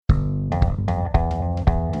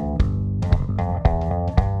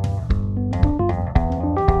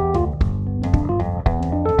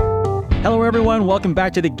everyone. Welcome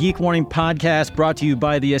back to the Geek Warning Podcast, brought to you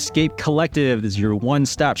by the Escape Collective. This is your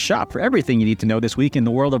one-stop shop for everything you need to know this week in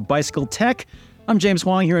the world of bicycle tech. I'm James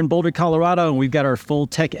Huang here in Boulder, Colorado, and we've got our full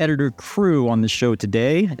tech editor crew on the show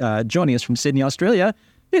today. Joining us from Sydney, Australia,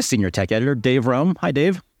 is senior tech editor Dave Rome. Hi,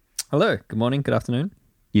 Dave. Hello. Good morning. Good afternoon.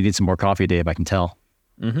 You need some more coffee, Dave, I can tell.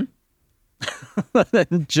 Mm-hmm.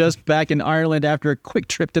 Just back in Ireland after a quick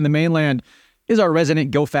trip to the mainland is our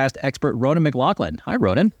resident Go Fast expert, Ronan McLaughlin. Hi,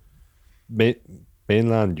 Ronan.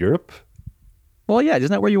 Mainland Europe? Well, yeah,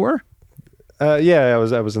 isn't that where you were? Yeah, I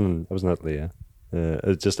was in Italy. Yeah,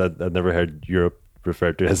 it's just I'd never heard Europe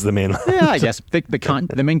referred to as the mainland. Yeah, I guess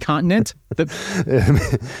the main continent, the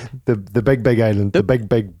big island, the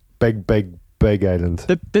big island.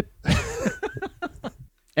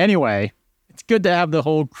 Anyway, it's good to have the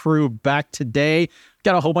whole crew back today.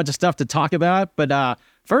 Got a whole bunch of stuff to talk about, but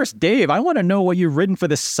first, Dave, I want to know what you've written for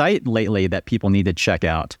the site lately that people need to check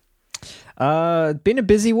out. Been a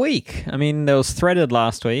busy week. I mean, there was Threaded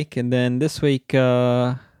last week, and then this week,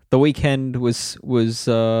 the weekend was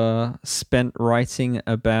spent writing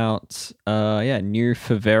about new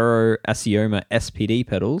Favero Asioma SPD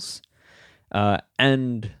pedals,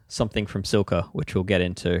 and something from Silca, which we'll get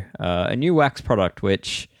into. A new wax product,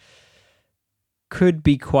 which could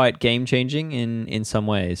be quite game changing in some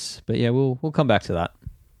ways. But yeah, we'll come back to that.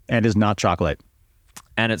 And is not chocolate.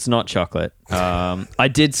 And it's not chocolate. I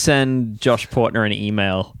did send Josh Portner an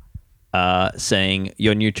email saying,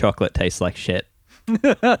 your new chocolate tastes like shit.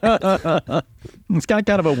 It's got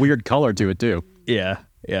kind of a weird color to it, too. Yeah.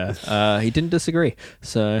 He didn't disagree.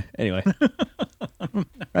 So, anyway. All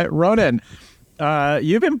right, Ronan,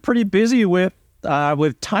 you've been pretty busy with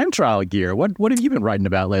time trial gear. What have you been writing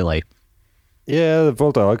about lately? Yeah, the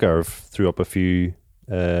Volta Algarve threw up a few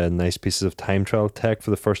nice pieces of time trial tech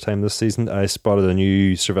for the first time this season. I spotted a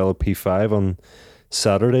new Cervelo P5 on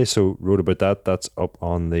Saturday, so wrote about that. That's up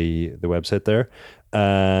on the website there.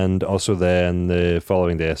 And also then the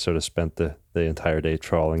following day, I sort of spent the entire day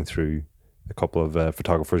trawling through a couple of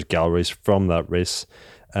photographers' galleries from that race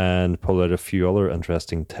and pulled out a few other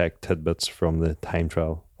interesting tech tidbits from the time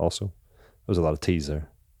trial also. There was a lot of T's there.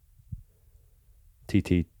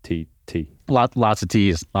 T. Lots of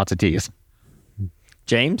T's.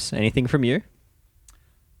 James, anything from you?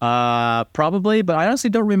 Probably, but I honestly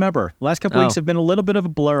don't remember. Last couple weeks have been a little bit of a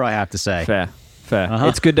blur, I have to say. Fair.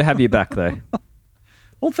 It's good to have you back, though.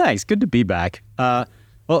 Well, thanks. Good to be back. Well,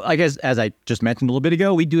 I guess, as I just mentioned a little bit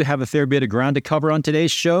ago, we do have a fair bit of ground to cover on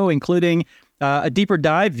today's show, including a deeper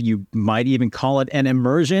dive, you might even call it an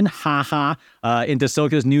immersion, into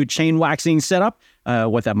Silca's new chain waxing setup,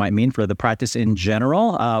 what that might mean for the practice in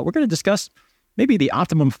general. We're going to discuss maybe the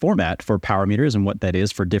optimum format for power meters and what that is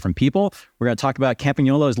for different people. We're going to talk about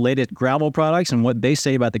Campagnolo's latest gravel products and what they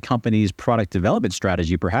say about the company's product development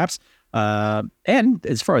strategy, perhaps. And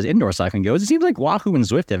as far as indoor cycling goes, it seems like Wahoo and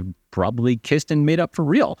Zwift have probably kissed and made up for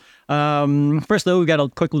real. First, though, we've got a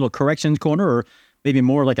quick little corrections corner, or maybe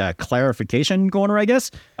more like a clarification corner, I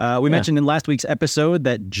guess. We mentioned in last week's episode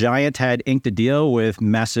that Giant had inked a deal with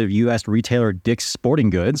massive U.S. retailer Dick's Sporting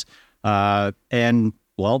Goods. And,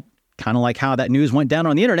 well, kind of like how that news went down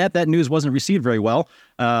on the internet, that news wasn't received very well.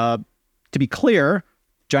 To be clear,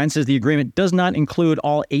 Giant says the agreement does not include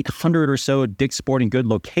all 800 or so Dick's Sporting Goods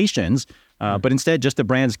locations, but instead just the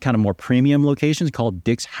brand's kind of more premium locations called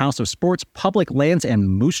Dick's House of Sports, Public Lands, and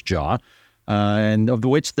Moose Jaw, and of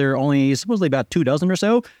which there are only supposedly about 24 or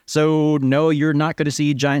so. So no, you're not going to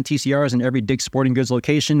see Giant TCRs in every Dick's Sporting Goods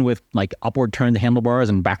location with like upward turned handlebars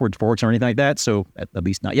and backwards forks or anything like that. So at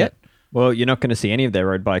least not yet. Well, you're not going to see any of their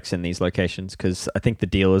road bikes in these locations because I think the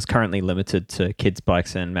deal is currently limited to kids'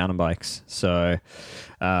 bikes and mountain bikes. So,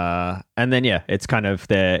 and then, it's kind of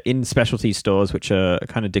they're in specialty stores, which are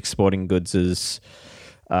kind of Dick's Sporting Goods'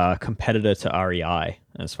 competitor to REI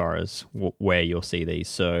as far as where you'll see these.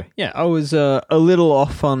 So, I was a little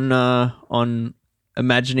off on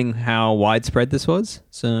imagining how widespread this was.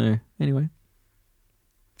 So, anyway.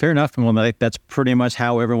 Fair enough. Well, that's pretty much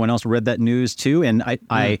how everyone else read that news, too. And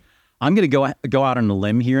I'm going to go out on a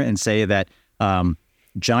limb here and say that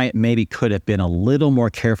Giant maybe could have been a little more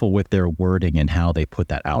careful with their wording and how they put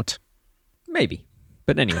that out. Maybe.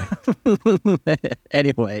 But anyway.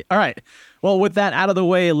 Anyway. All right. Well, with that out of the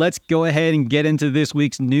way, let's go ahead and get into this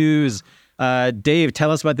week's news. Dave, tell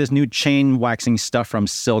us about this new chain waxing stuff from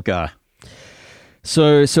Silca.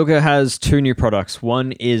 So Silca has two new products.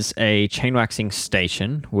 One is a chain waxing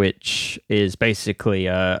station, which is basically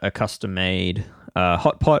a custom-made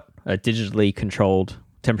hot pot, a digitally controlled,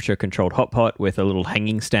 temperature-controlled hot pot with a little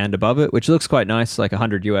hanging stand above it, which looks quite nice, like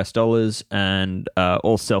 $100 US, and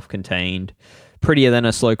all self-contained, prettier than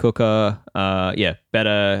a slow cooker.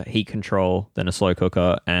 Better heat control than a slow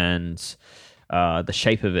cooker, and the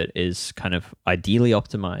shape of it is kind of ideally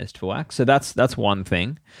optimized for wax. So that's one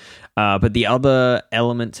thing. But the other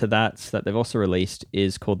element to that they've also released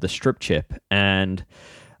is called the StripChip, and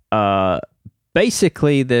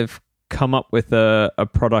basically they've come up with a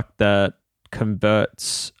product that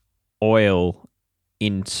converts oil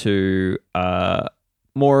into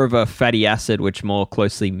more of a fatty acid, which more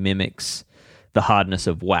closely mimics the hardness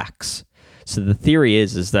of wax. So the theory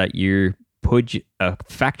is that you put a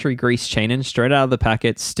factory grease chain in straight out of the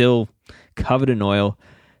packet, still covered in oil,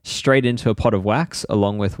 straight into a pot of wax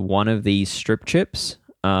along with one of these strip chips.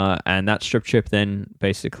 And that strip chip then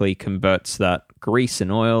basically converts that grease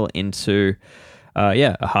and oil into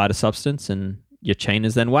a harder substance, and your chain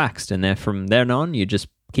is then waxed. And then from then on, you just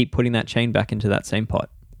keep putting that chain back into that same pot.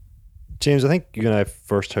 James, I think you and I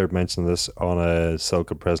first heard mention this on a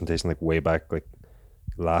Silca presentation like way back, like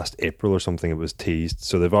last April or something. It was teased.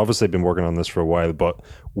 So they've obviously been working on this for a while, but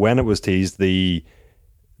when it was teased, the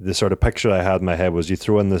sort of picture I had in my head was you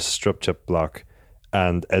throw in this strip chip block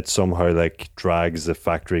and it somehow like drags the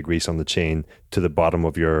factory grease on the chain to the bottom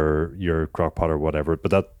of your crock pot or whatever.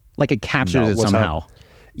 But that like it captures it somehow.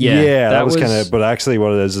 Yeah, that was kind of, but actually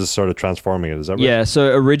what it is sort of transforming it. Is that right? Yeah,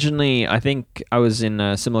 so originally, I think I was in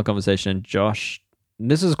a similar conversation, and Josh,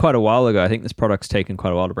 this is quite a while ago, I think this product's taken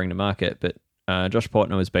quite a while to bring to market, but Josh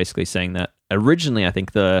Portner was basically saying that originally, I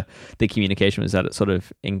think the communication was that it sort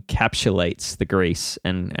of encapsulates the grease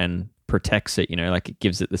and protects it, like it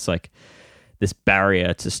gives it this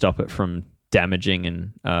barrier to stop it from damaging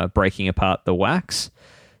and breaking apart the wax.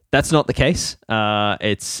 That's not the case.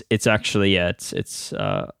 It's actually it's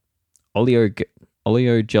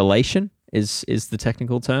oleogelation is the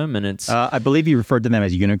technical term, and it's I believe you referred to them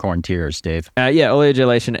as unicorn tears, Dave.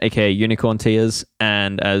 Oleogelation, aka unicorn tears,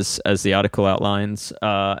 and as the article outlines,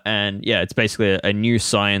 it's basically a new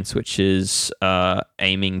science which is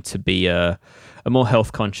aiming to be a more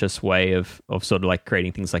health conscious way of sort of like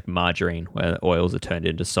creating things like margarine, where oils are turned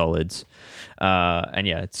into solids,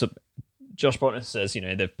 it's Josh Portner says,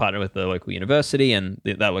 they've partnered with the local university, and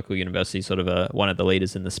that local university is sort of one of the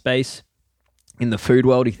leaders in the space. In the food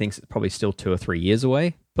world, he thinks it's probably still 2 or 3 years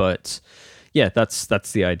away. But yeah, that's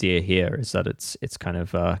the idea here, is that it's kind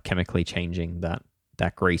of chemically changing that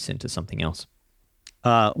grease into something else.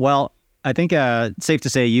 Well, I think it's safe to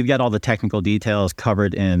say you've got all the technical details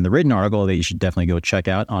covered in the written article that you should definitely go check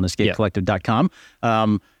out on escapecollective.com.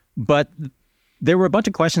 But there were a bunch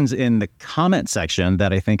of questions in the comment section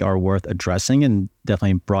that I think are worth addressing, and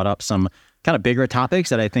definitely brought up some kind of bigger topics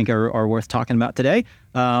that I think are worth talking about today.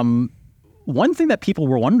 One thing that people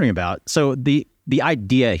were wondering about, so the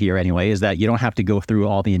idea here anyway, is that you don't have to go through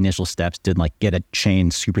all the initial steps to like get a chain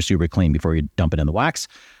super, super clean before you dump it in the wax.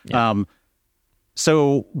 Yeah.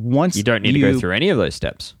 So once you don't need to go through any of those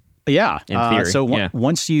steps. Yeah. In theory.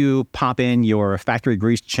 Once you pop in your factory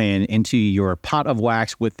grease chain into your pot of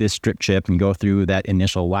wax with this strip chip and go through that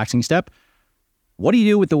initial waxing step, what do you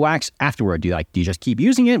do with the wax afterward? Do you just keep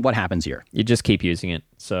using it? What happens here? You just keep using it.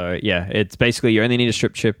 So yeah, it's basically you only need a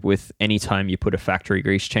strip chip with any time you put a factory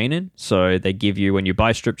grease chain in. So they give you, when you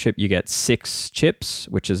buy strip chip, you get 6 chips,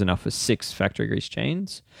 which is enough for 6 factory grease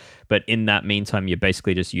chains. But in that meantime, you're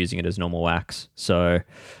basically just using it as normal wax. So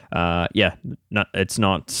it's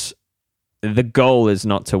not. The goal is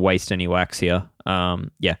not to waste any wax here.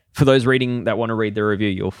 For those that want to read the review,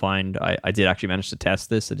 you'll find I did actually manage to test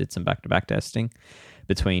this. I did some back-to-back testing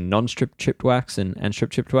between non-strip chipped wax and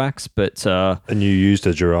strip chipped wax. But and you used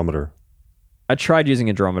a durometer. I tried using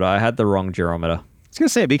a durometer. I had the wrong durometer. I was gonna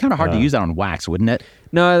say it'd be kind of hard to use that on wax, wouldn't it?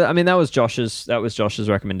 No, I mean that was Josh's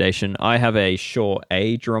recommendation. I have a Shore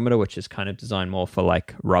A durometer, which is kind of designed more for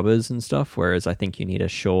like rubbers and stuff, whereas I think you need a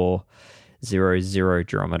Shore 00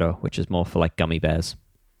 durometer, which is more for like gummy bears.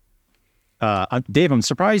 Dave, I'm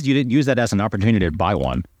surprised you didn't use that as an opportunity to buy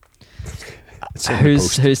one.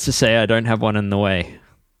 Who's to say I don't have one in the way?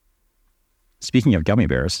 Speaking of gummy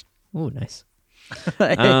bears. Oh, nice.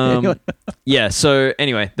 So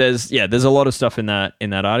anyway, there's a lot of stuff in that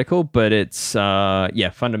article, but it's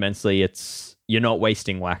fundamentally you're not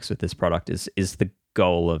wasting wax with this product is the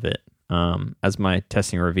goal of it. As my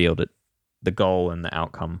testing revealed, the goal and the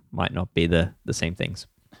outcome might not be the same things.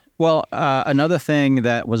 Well, another thing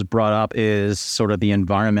that was brought up is sort of the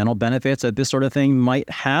environmental benefits that this sort of thing might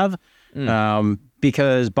have,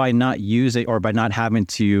 because by not using or by not having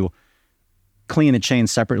to clean the chain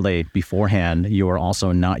separately beforehand, you are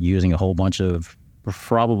also not using a whole bunch of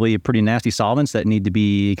probably pretty nasty solvents that need to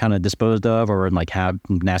be kind of disposed of, or like have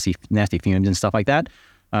nasty fumes and stuff like that.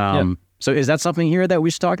 So is that something here that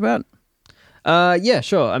we should talk about? Yeah,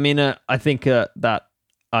 sure. I mean, I think that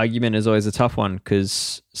argument is always a tough one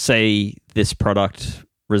because, say, this product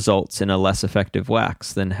results in a less effective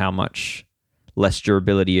wax, then how much less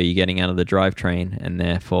durability are you getting out of the drivetrain, and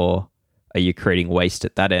therefore are you creating waste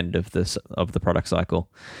at that end of the product cycle?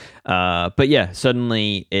 But yeah,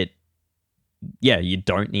 certainly you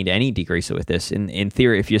don't need any degreaser with this. In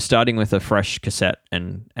theory, if you're starting with a fresh cassette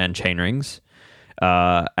and chain rings,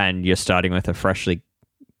 and you're starting with a freshly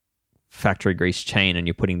factory greased chain and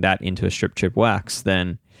you're putting that into a StripChip wax,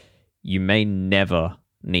 then you may never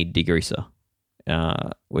need degreaser,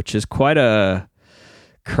 which is quite a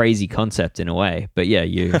crazy concept in a way. But yeah,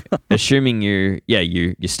 you assuming you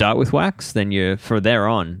start with wax, then from there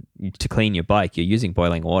on, to clean your bike, you're using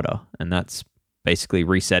boiling water, and that's basically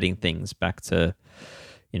resetting things back to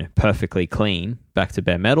perfectly clean, back to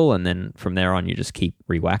bare metal, and then from there on you just keep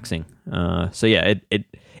re-waxing. So yeah, it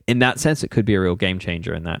in that sense it could be a real game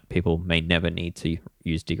changer, in that people may never need to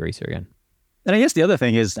use degreaser again. And I guess the other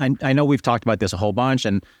thing is, I know we've talked about this a whole bunch,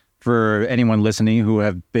 and for anyone listening who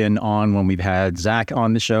have been on when we've had Zach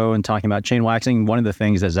on the show and talking about chain waxing, one of the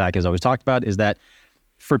things that Zach has always talked about is that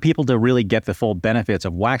for people to really get the full benefits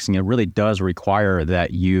of waxing, it really does require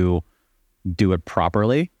that you do it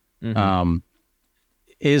properly. Mm-hmm.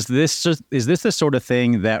 Is this the sort of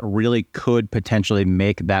thing that really could potentially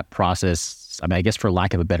make that process, I mean, I guess for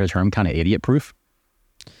lack of a better term, kind of idiot-proof?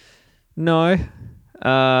 No.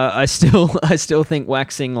 I still think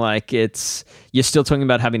waxing, like, you're still talking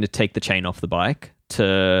about having to take the chain off the bike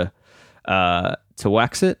to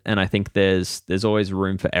wax it, and I think there's always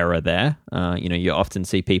room for error there. You often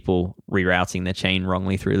see people rerouting their chain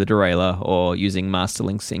wrongly through the derailleur or using master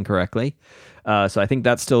links incorrectly. So I think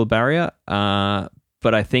that's still a barrier.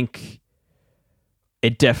 But I think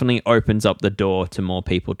it definitely opens up the door to more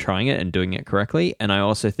people trying it and doing it correctly. And I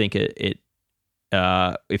also think it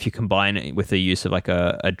if you combine it with the use of like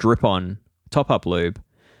a drip-on top-up lube,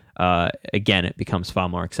 again, it becomes far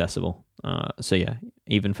more accessible. So yeah,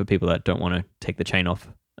 even for people that don't want to take the chain off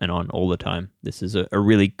and on all the time, this is a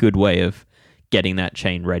really good way of getting that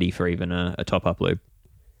chain ready for even a top-up lube.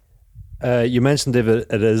 You mentioned, David,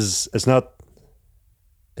 it's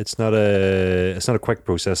not a quick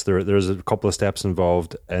process. There's a couple of steps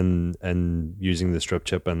involved in using the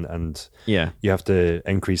StripChip, and you have to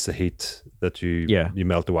increase the heat that you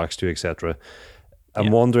melt the wax to, etc.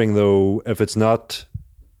 I'm wondering though, if it's not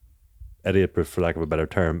idiot-proof, for lack of a better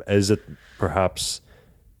term, is it perhaps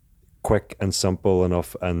quick and simple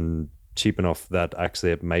enough and cheap enough that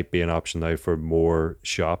actually it might be an option now for more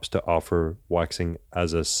shops to offer waxing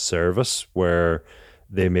as a service, where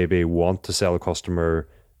they maybe want to sell a customer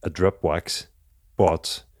a drip wax,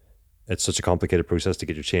 but it's such a complicated process to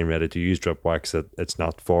get your chain ready to use drip wax that it's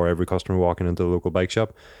not for every customer walking into the local bike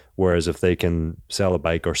shop. Whereas if they can sell a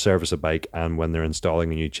bike or service a bike, and when they're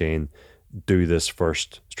installing a new chain, do this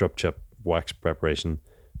first StripChip wax preparation,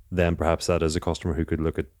 then perhaps that is a customer who could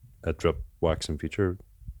look at drip wax in future.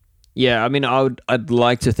 Yeah, I mean, I'd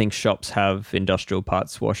like to think shops have industrial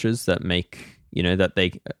parts washers that make, that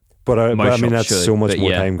they... But I mean, that's so much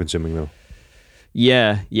more time consuming though.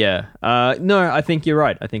 Yeah. No, I think you're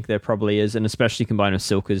right. I think there probably is, and especially combined with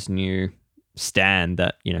Silca's new stand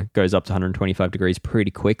that goes up to 125 degrees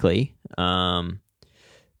pretty quickly. Then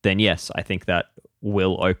yes, I think that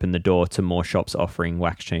will open the door to more shops offering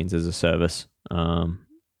wax chains as a service.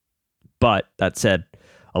 But that said,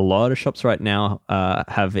 a lot of shops right now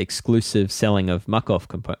have exclusive selling of muck-off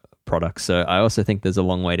products. So I also think there's a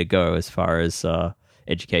long way to go as far as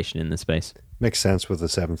education in this space. Makes sense with a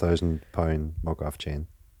 £7,000 muck-off chain.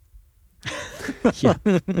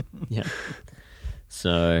 Yeah.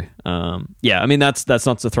 So, I mean, that's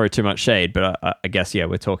not to throw too much shade, but I guess,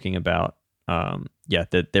 we're talking about,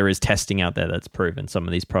 that there is testing out there that's proven some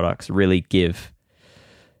of these products really give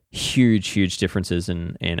huge differences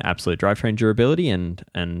in absolute drivetrain durability, and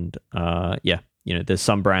there's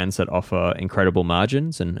some brands that offer incredible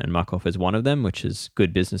margins, and muck-off is one of them, which is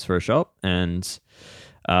good business for a shop. And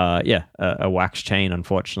a wax chain,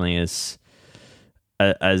 unfortunately, is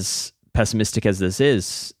as pessimistic as this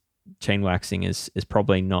is, chain waxing is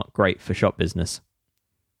probably not great for shop business.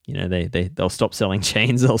 They'll stop selling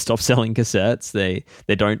chains, they'll stop selling cassettes,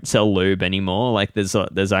 they don't sell lube anymore. Like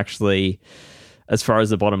there's actually, as far as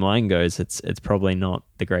the bottom line goes, it's probably not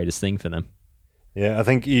the greatest thing for them. Yeah, I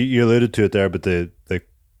think you alluded to it there, but the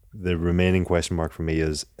remaining question mark for me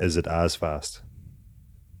is it as fast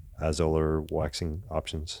as other waxing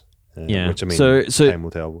options? Which, I mean, so time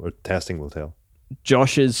will tell, or testing will tell.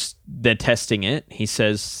 They're testing it. He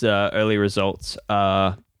says early results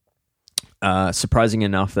are surprising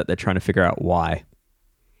enough that they're trying to figure out why.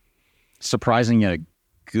 Surprising in a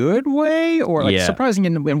good way, or like surprising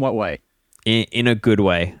in what way? In a good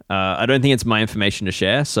way. I don't think it's my information to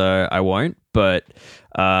share, so I won't. But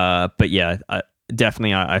yeah,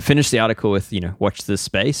 definitely. I finished the article with watch this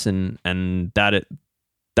space, and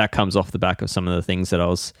that comes off the back of some of the things that I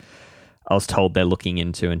was told they're looking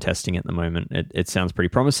into and testing at the moment. It sounds pretty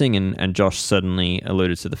promising, and Josh certainly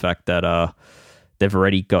alluded to the fact that they've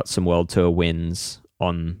already got some World Tour wins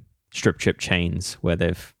on StripChip chains where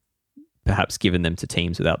they've perhaps given them to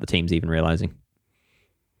teams without the teams even realizing.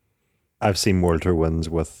 I've seen World Tour wins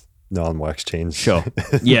with non-wax chains. Sure.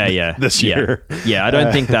 Yeah. This year. Yeah, I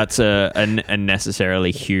don't think that's a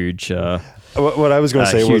necessarily huge... what I was going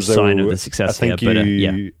to say was sign of the success I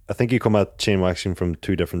think you come at chain waxing from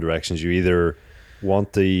two different directions. You either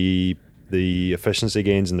want the efficiency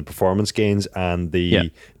gains and the performance gains and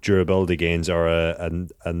the durability gains are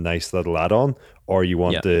a nice little add-on, or you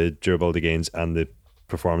want the durability gains and the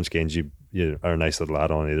performance gains you are a nice little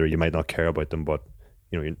add-on. Either you might not care about them, but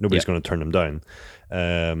nobody's going to turn them down.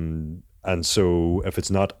 And so if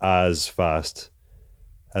it's not as fast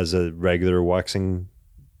as a regular waxing,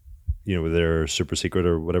 their super secret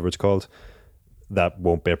or whatever it's called, that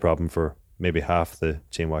won't be a problem for maybe half the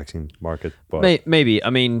chain waxing market. But maybe. I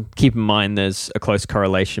mean, keep in mind there's a close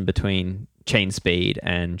correlation between chain speed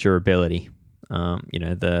and durability.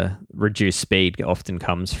 The reduced speed often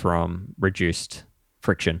comes from reduced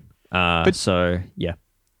friction.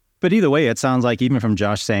 But either way, it sounds like even from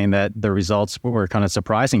Josh saying that the results were kind of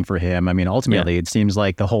surprising for him. I mean, ultimately, it seems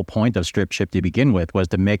like the whole point of StripChip to begin with was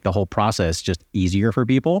to make the whole process just easier for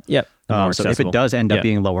people. Yep. So if it does end up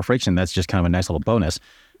being lower friction, that's just kind of a nice little bonus.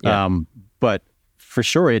 But for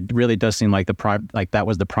sure, it really does seem like that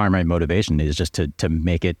was the primary motivation, is just to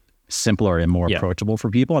make it simpler and more approachable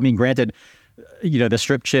for people. I mean, granted, the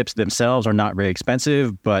StripChips themselves are not very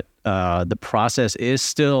expensive, but the process is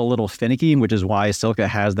still a little finicky, which is why Silca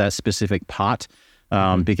has that specific pot,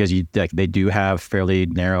 because they do have fairly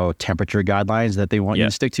narrow temperature guidelines that they want you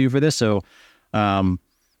to stick to for this. So, I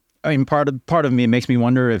mean, part of me makes me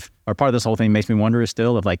wonder part of this whole thing makes me wonder is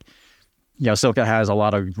still if Silca has a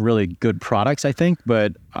lot of really good products, I think,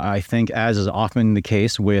 but I think, as is often the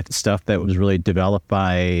case with stuff that was really developed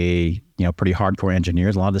by pretty hardcore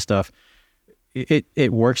engineers, a lot of the stuff,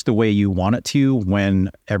 it works the way you want it to when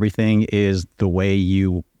everything is the way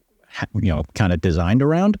you kind of designed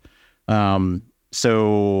around.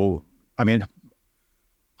 So, I mean,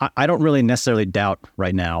 I don't really necessarily doubt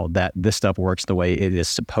right now that this stuff works the way it is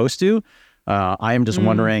supposed to. I am just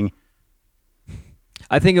wondering.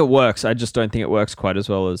 I think it works. I just don't think it works quite as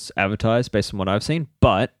well as advertised based on what I've seen.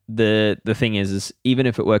 But the thing is even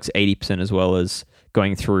if it works 80% as well as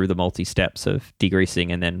going through the multi-steps of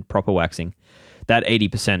degreasing and then proper waxing, that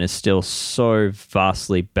 80% is still so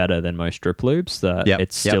vastly better than most drip lubes that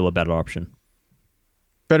it's still a better option.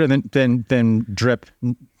 Better than drip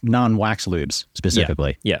non-wax lubes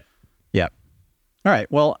specifically. Yeah. All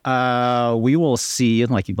right. Well, we will see.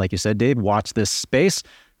 Like you said, Dave, watch this space.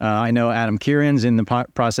 I know Adam Kieran's in the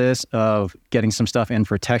process of getting some stuff in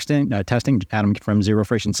for testing. Adam from Zero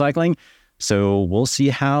Friction Cycling. So we'll see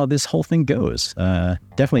how this whole thing goes.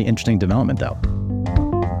 Definitely interesting development, though.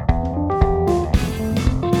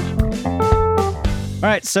 All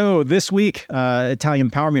right, so this week, Italian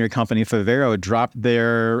power meter company Favero dropped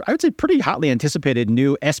their, I would say, pretty hotly anticipated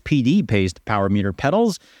new SPD-based power meter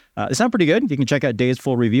pedals. They sound pretty good. You can check out Dave's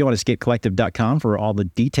full review on escapecollective.com for all the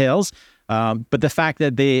details. But the fact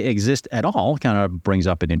that they exist at all kind of brings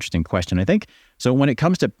up an interesting question, I think. So when it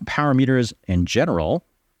comes to power meters in general,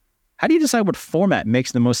 how do you decide what format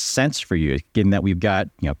makes the most sense for you, given that we've got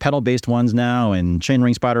pedal-based ones now and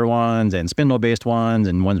chainring spider ones and spindle-based ones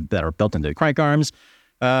and ones that are built into crank arms?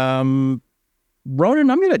 Ronan,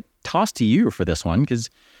 I'm going to toss to you for this one because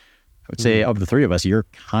I would say of the three of us, you're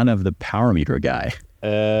kind of the power meter guy.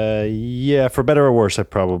 Yeah, for better or worse, I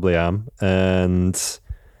probably am. And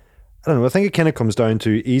I don't know, I think it kind of comes down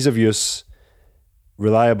to ease of use,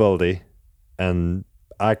 reliability, and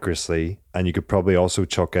accuracy. And you could probably also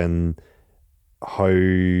chuck in how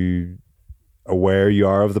aware you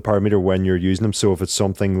are of the power meter when you're using them. So if it's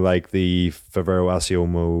something like the Favero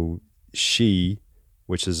Asiomo Shi,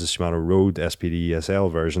 which is the Shimano Road SPD SL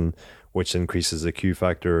version, which increases the Q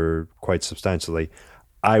factor quite substantially.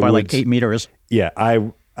 By like 8 meters. Yeah,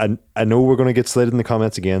 I know we're going to get slated in the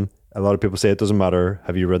comments again. A lot of people say it doesn't matter.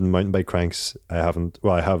 Have you ridden mountain bike cranks? I haven't.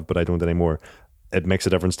 Well, I have, but I don't anymore. It makes a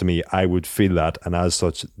difference to me. I would feel that, and as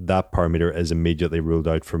such, that power meter is immediately ruled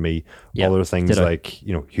out for me. Yep. Other things like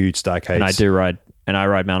huge stack heights. And I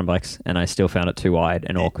ride mountain bikes, and I still found it too wide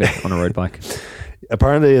and awkward on a road bike.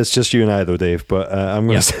 Apparently, it's just you and I, though, Dave. But I'm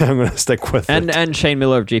going to stick with it. And Shane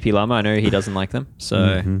Miller of GP Llama, I know he doesn't like them.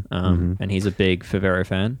 So, and he's a big Favero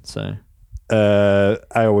fan. So,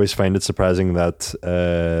 I always find it surprising that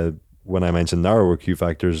when I mention narrower Q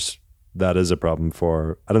factors, that is a problem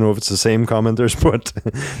for. I don't know if it's the same commenters, but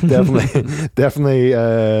definitely.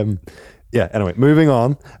 Yeah. Anyway, moving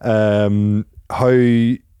on.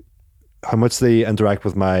 How much they interact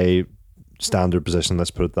with my standard position,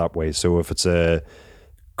 let's put it that way. So if it's a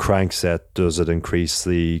crank set, does it increase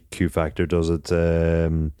the Q factor? Does it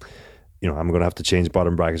I'm going to have to change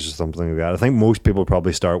bottom brackets or something like that. I think most people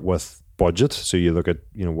probably start with budget. So you look at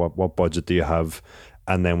what budget do you have,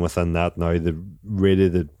 and then within that, now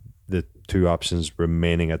the two options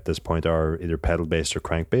remaining at this point are either pedal based or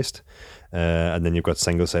crank based, and then you've got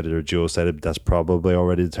single sided or dual sided. That's probably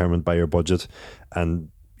already determined by your budget, and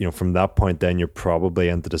from that point then you're probably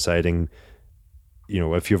into deciding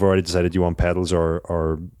if you've already decided you want pedals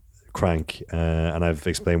or crank, and I've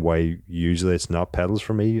explained why usually it's not pedals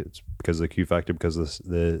for me. It's because of the Q factor, because of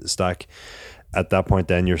the stack. At that point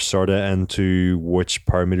then you're sort of into which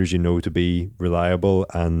parameters to be reliable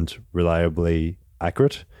and reliably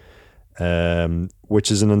accurate,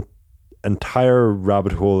 which is an entire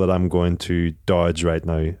rabbit hole that I'm going to dodge right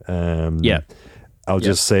now. I'll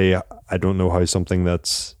just say I don't know how something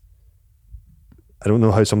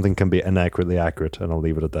can be inaccurately accurate, and I'll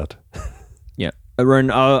leave it at that. Yeah.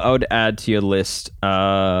 Ron, I would add to your list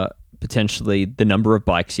potentially the number of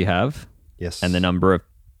bikes you have. Yes. And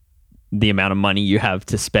the amount of money you have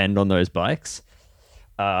to spend on those bikes.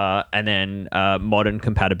 And then modern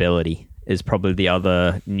compatibility is probably the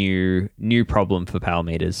other new problem for power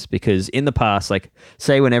meters, because in the past, like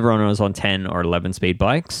say when everyone was on 10 or 11 speed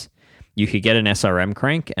bikes, you could get an SRAM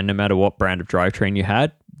crank, and no matter what brand of drivetrain you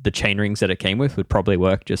had, the chain rings that it came with would probably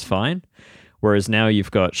work just fine. Whereas now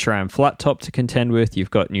you've got SRAM flat top to contend with,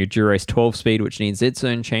 you've got new Durace 12 speed, which needs its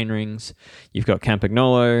own chain rings, you've got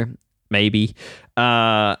Campagnolo, maybe,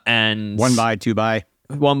 and 1x, 2x.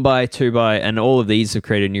 1x, 2x, and all of these have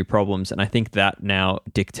created new problems. And I think that now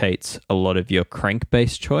dictates a lot of your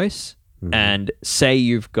crank-based choice. Mm-hmm. And say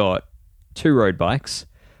you've got two road bikes,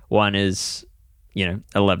 one is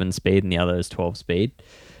 11 speed and the other is 12 speed,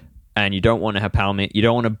 and you don't want to have power meter, you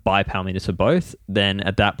don't want to buy power meters for both, then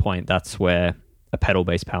at that point that's where a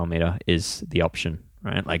pedal-based power meter is the option,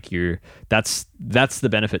 right? Like that's the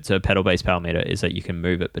benefit to a pedal-based power meter, is that you can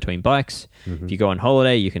move it between bikes. Mm-hmm. If you go on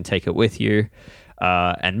holiday, you can take it with you,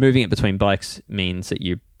 and moving it between bikes means that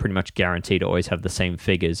you pretty much guarantee to always have the same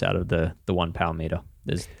figures out of the one power meter.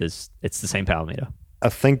 It's the same power meter. I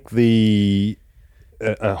think 100%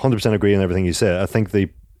 agree on everything you said. I think the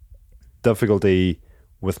difficulty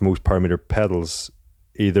with most power meter pedals,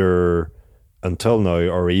 either until now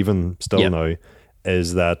or even still now,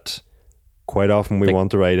 is that quite often we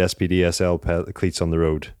want to ride SPD SL cleats on the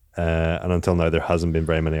road, and until now there hasn't been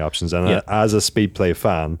very many options. And as a speed play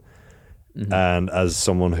fan, mm-hmm. and as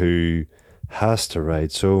someone who has to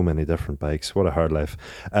ride so many different bikes, what a hard life,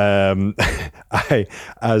 I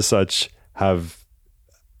as such have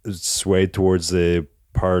swayed towards the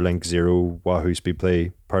PowerLink Zero Wahoo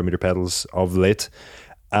Speedplay power meter pedals of late,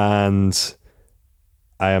 and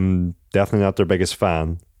I am definitely not their biggest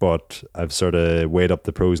fan, but I've sort of weighed up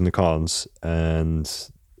the pros and the cons, and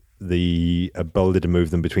the ability to move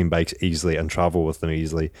them between bikes easily and travel with them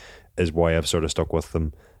easily is why I've sort of stuck with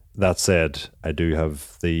them. That said, I do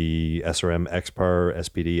have the SRM X-Power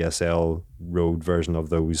SPD SL road version of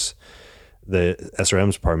those, the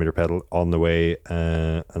SRM's power meter pedal on the way,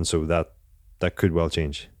 and so that could well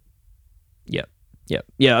change. Yeah.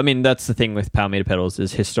 I mean, that's the thing with power meter pedals,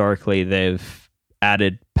 is historically they've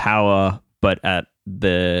added power, but at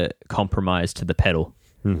the compromise to the pedal.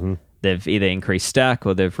 Mm-hmm. They've either increased stack,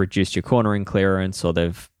 or they've reduced your cornering clearance, or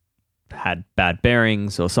they've had bad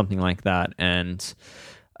bearings or something like that, and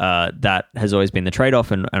that has always been the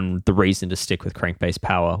trade-off and the reason to stick with crank-based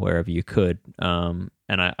power wherever you could. And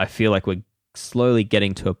I feel like we're slowly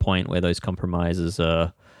getting to a point where those compromises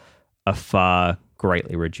are far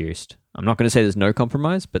greatly reduced. I'm not going to say there's no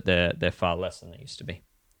compromise, but they're far less than they used to be.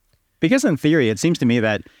 Because in theory, it seems to me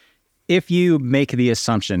that if you make the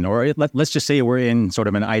assumption, or let's just say we're in sort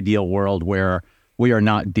of an ideal world where we are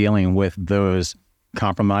not dealing with those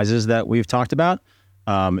compromises that we've talked about,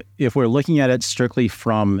 if we're looking at it strictly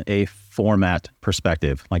from a format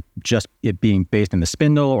perspective, like just it being based in the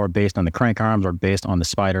spindle or based on the crank arms or based on the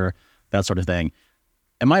spider, that sort of thing,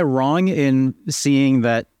 am I wrong in seeing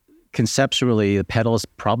that conceptually the pedals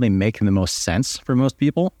probably make the most sense for most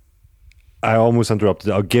people? I almost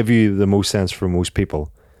interrupted. I'll give you the most sense for most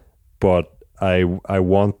people, but I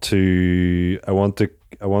want to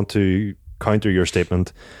counter your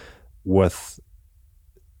statement with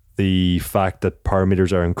the fact that power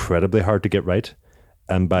meters are incredibly hard to get right,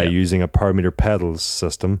 and by using a power meter pedals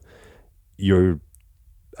system,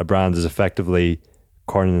 a brand is effectively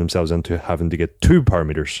cornering themselves into having to get 2 power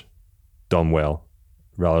meters done well,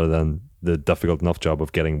 rather than the difficult enough job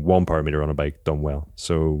of getting 1 power meter on a bike done well.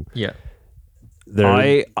 So and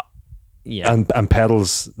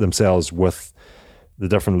pedals themselves with the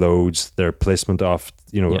different loads, their placement off,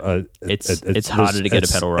 it's harder to get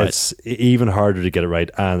a pedal right. It's even harder to get it right,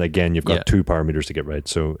 and again, you've got 2 power meters to get right.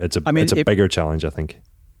 So it's a bigger challenge, I think.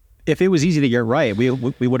 If it was easy to get right, we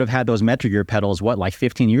would have had those Metric Gear pedals, like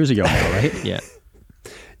 15 years ago now, right?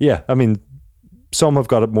 Yeah. I mean, some have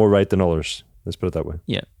got it more right than others. Let's put it that way.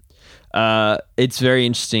 Yeah. It's very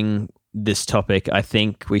interesting, this topic. I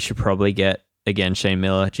think we should probably get, again, Shane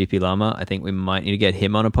Miller, GP Llama. I think we might need to get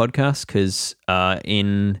him on a podcast, because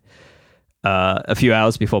in a few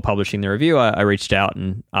hours before publishing the review, I reached out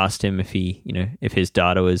and asked him if if his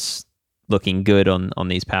data was looking good on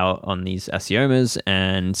these Aciomas,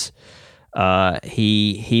 and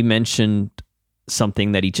he mentioned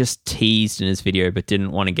something that he just teased in his video but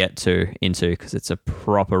didn't want to get into because it's a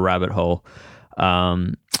proper rabbit hole.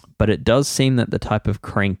 But it does seem that the type of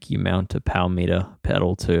crank you mount a power meter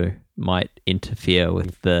pedal to might interfere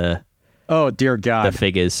with the dear God, the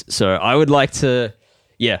figures. So I would like to,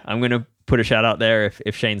 I'm going to put a shout out there.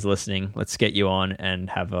 If Shane's listening, let's get you on and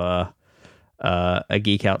have a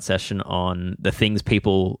geek out session on the things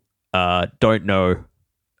people don't know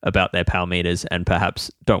about their power meters, and perhaps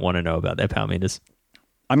don't want to know about their power meters.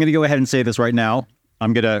 I'm going to go ahead and say this right now.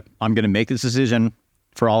 I'm going to make this decision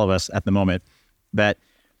for all of us at the moment that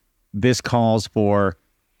this calls for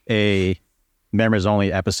a members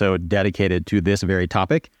only episode dedicated to this very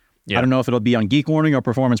topic. I don't know if it'll be on Geek Warning or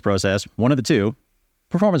Performance Process, one of the two.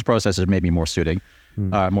 Performance Process is maybe more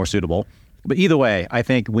suitable. But either way, I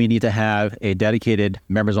think we need to have a dedicated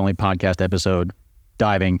members only podcast episode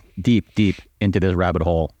diving deep into this rabbit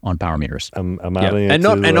hole on power meters. I'm adding it and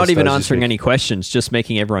to the not list even as you answering speak. any questions, just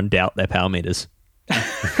making everyone doubt their power meters.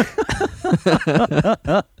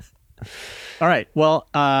 All right. Well,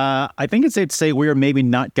 I think it's safe to say we're maybe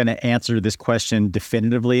not going to answer this question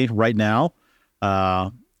definitively right now.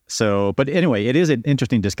 But anyway, it is an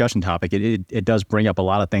interesting discussion topic. It does bring up a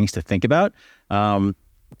lot of things to think about.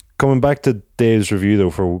 Coming back to Dave's review though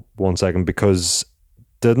for 1 second, because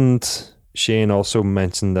didn't Shane also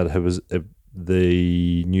mention that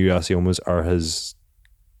the new Aciomas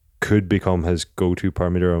could become his go-to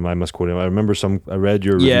power meter? Or I misquoting him. I remember I read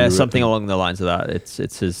your review, something along the lines of that.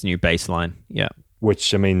 It's his new baseline. Yeah,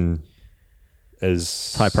 which I mean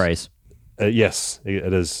is high praise. Yes,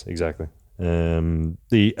 it is exactly. And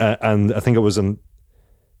I think it was I've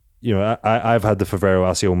had the Favero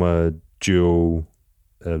Acioma Duo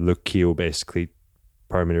Look Keo basically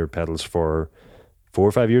power meter pedals for 4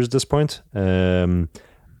 or 5 years at this point.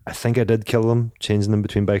 I think I did kill them, changing them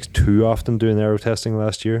between bikes too often doing aero testing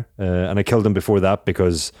last year. And I killed them before that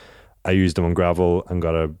because I used them on gravel and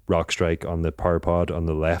got a rock strike on the power pod on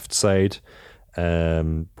the left side,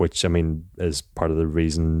 which I mean is part of the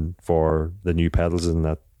reason for the new pedals, and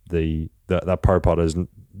that that power pod is,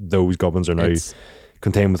 those goblins are now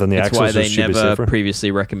contained within the axles. That's why they never previously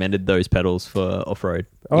recommended those pedals for off-road.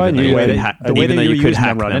 I knew even though you could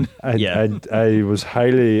hack them. I was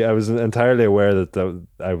entirely aware that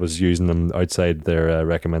I was using them outside their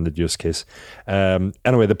recommended use case.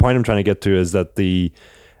 Anyway, the point I'm trying to get to is that the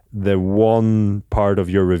one part of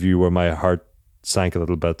your review where my heart sank a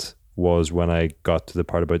little bit was when I got to the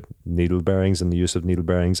part about needle bearings and the use of needle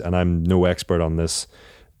bearings. And I'm no expert on this,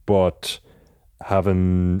 but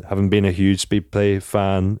having been a huge Speedplay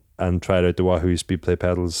fan and tried out the Wahoo Speedplay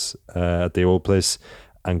pedals at the old place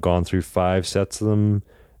and gone through 5 sets of them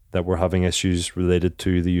that were having issues related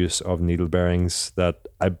to the use of needle bearings, that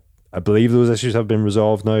I believe those issues have been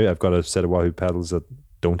resolved now. I've got a set of Wahoo pedals that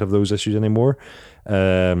don't have those issues anymore.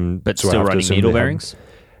 But so still running needle bearings?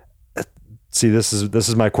 See, this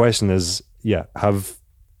is my question is, have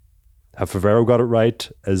Favero got it right?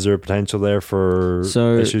 Is there potential there for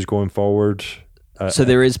issues going forward? So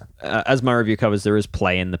there is, as my review covers, there is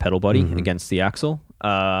play in the pedal body against the axle.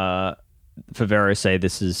 Favero say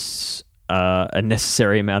this is a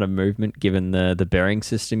necessary amount of movement given the bearing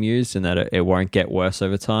system used, and that it won't get worse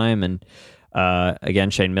over time. And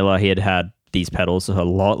again, Shane Miller, he had these pedals a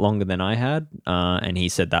lot longer than I had, and he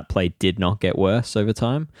said that play did not get worse over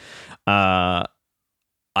time. I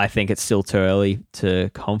think it's still too early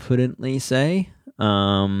to confidently say.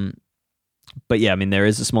 But yeah, I mean, there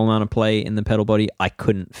is a small amount of play in the pedal body. I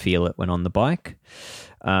couldn't feel it when on the bike.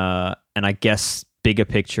 And I guess bigger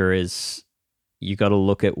picture is you got to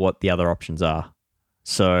look at what the other options are.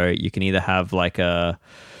 So you can either have like a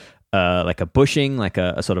bushing, like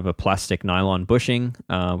a sort of a plastic nylon bushing,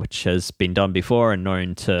 which has been done before and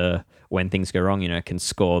known to, when things go wrong, it can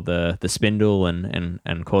score the spindle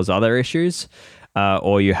and cause other issues.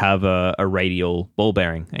 Or you have a radial ball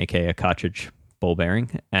bearing, aka a cartridge ball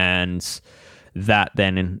bearing, and that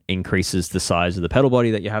then increases the size of the pedal body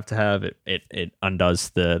that you have to have. It undoes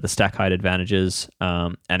the stack height advantages.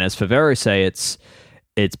 And as Favero say, it's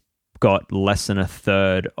got less than a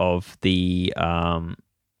third of the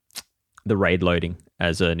raid loading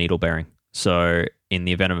as a needle bearing. So in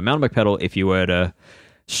the event of a mountain bike pedal, if you were to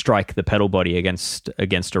strike the pedal body against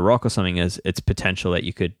a rock or something, it's potential that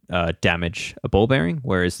you could damage a ball bearing,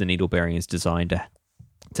 whereas the needle bearing is designed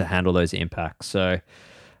to handle those impacts. So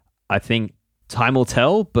I think time will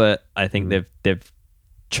tell, but I think they've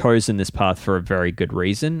chosen this path for a very good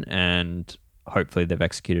reason, and hopefully they've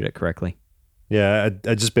executed it correctly. Yeah,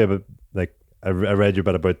 I'd just be able, like, I read your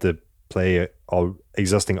bit about the play all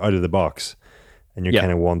existing out of the box, and you're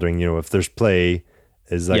kind of wondering, if there's play,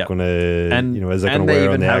 is that going to, is that going to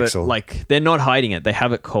wear on the axle? Like, they're not hiding it. They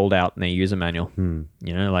have it called out in their user manual.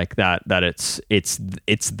 Like that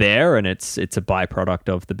it's there, and it's a byproduct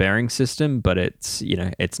of the bearing system, but it's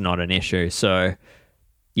not an issue. So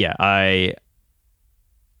yeah, I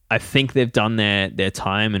think they've done their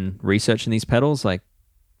time and research in these pedals. Like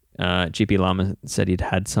GP Lama said he'd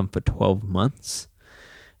had some for 12 months,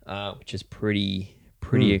 which is pretty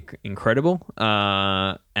incredible.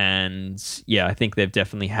 And yeah, I think they've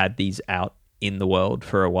definitely had these out in the world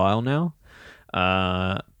for a while now.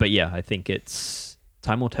 But yeah, I think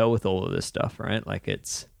time will tell with all of this stuff, right? Like,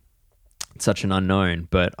 it's such an unknown,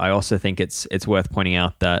 but I also think it's worth pointing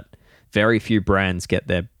out that very few brands get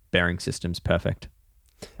their bearing systems perfect.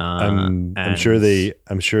 I'm sure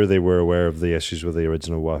they were aware of the issues with the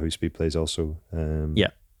original Wahoo speed plays also.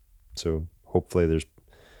 So hopefully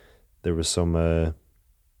there was some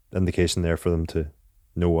indication there for them to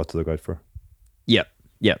know what to look out for. Yep.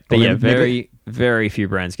 But yeah, very, very few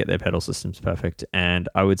brands get their pedal systems perfect, and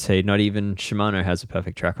I would say not even Shimano has a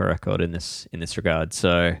perfect track record in this regard.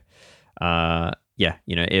 So,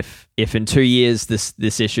 if in 2 years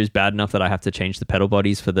this issue is bad enough that I have to change the pedal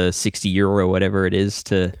bodies for the €60 or whatever it is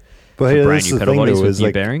to brand new pedal bodies with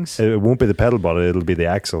new bearings, it won't be the pedal body; it'll be the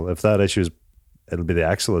axle. If that issue is, it'll be the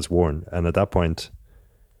axle that's worn, and at that point,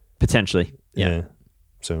 potentially, yeah.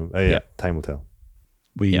 So time will tell.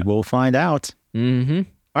 We will find out. Mm-hmm.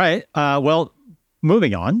 All right. Well,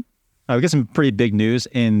 moving on. We got some pretty big news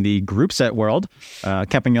in the group set world.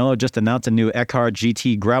 Campagnolo just announced a new Ekar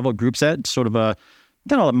GT gravel group set, sort of a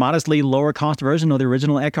modestly lower cost version of the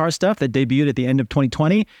original Ekar stuff that debuted at the end of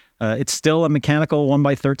 2020. It's still a mechanical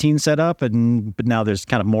 1x13 setup, but now there's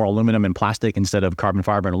kind of more aluminum and plastic instead of carbon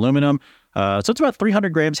fiber and aluminum. So it's about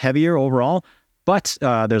 300 grams heavier overall. But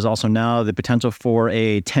there's also now the potential for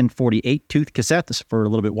a 1048 tooth cassette for a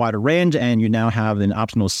little bit wider range, and you now have an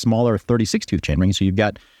optional smaller 36 tooth chainring. So you've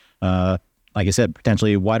got, like I said,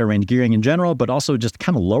 potentially wider range gearing in general, but also just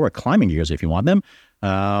kind of lower climbing gears if you want them.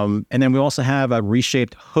 And then we also have a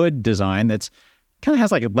reshaped hood design that's kind of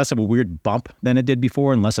has like less of a weird bump than it did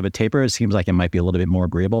before and less of a taper. It seems like it might be a little bit more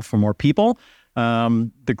agreeable for more people.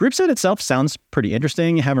 The group set itself sounds pretty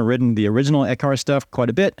interesting. I haven't ridden the original Ekar stuff quite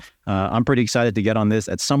a bit. I'm pretty excited to get on this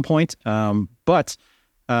at some point. But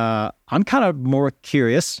I'm kind of more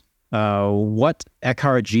curious what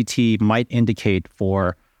Ekar GT might indicate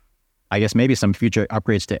for, I guess, maybe some future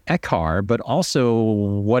upgrades to Ekar, but also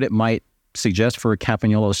what it might suggest for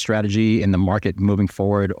Campagnolo's strategy in the market moving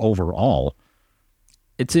forward overall.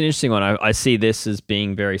 It's an interesting one. I see this as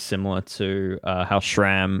being very similar to how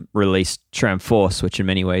SRAM released SRAM Force, which in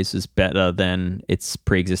many ways is better than its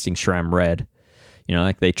pre-existing SRAM Red.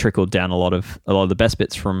 Like they trickled down a lot of the best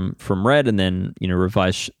bits from Red, and then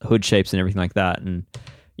revised hood shapes and everything like that. And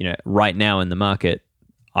right now in the market,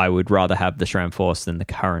 I would rather have the SRAM Force than the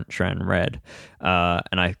current SRAM Red.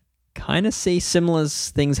 And I kind of see similar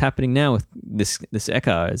things happening now with this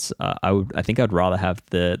Ekar. I think I'd rather have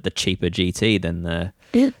the cheaper GT than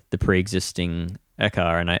the pre-existing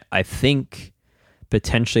Ekar, and I think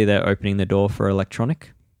potentially they're opening the door for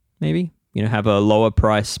electronic. Maybe have a lower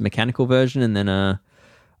price mechanical version and then a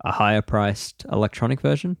higher priced electronic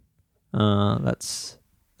version. That's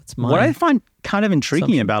my what I find kind of intriguing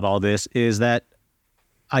assumption about all this is that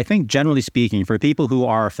I think, generally speaking, for people who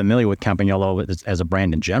are familiar with Campagnolo as a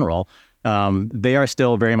brand in general, they are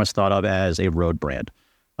still very much thought of as a road brand.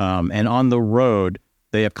 And on the road,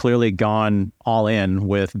 they have clearly gone all in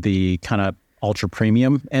with the kind of ultra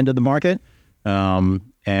premium end of the market.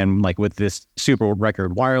 And like with this super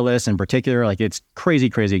record wireless in particular, like it's crazy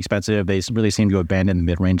expensive. They really seem to abandon the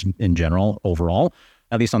mid-range in general overall,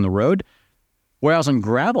 at least on the road. Whereas on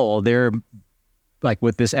gravel, they're like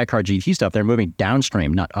with this Ekar GT stuff, they're moving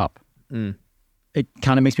downstream, not up. It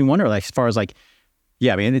kind of makes me wonder, like as far as like,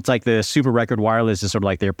 yeah, I mean, it's like the super record wireless is sort of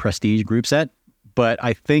like their prestige group set. But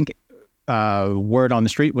I think word on the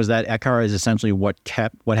street was that Ekar is essentially what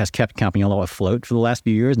has kept Campagnolo afloat for the last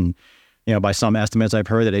few years. And, you know, by some estimates I've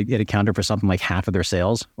heard that it accounted for something like half of their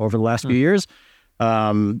sales over the last few years.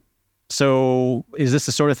 So is this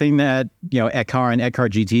the sort of thing that, you know, Ekar and Ekar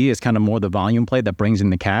GT is kind of more the volume play that brings in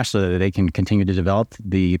the cash so that they can continue to develop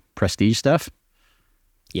the prestige stuff?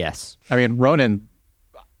 Yes. I mean, Ronan,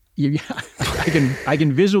 I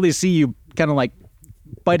can visually see you kind of like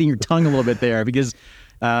biting your tongue a little bit there because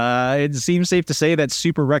it seems safe to say that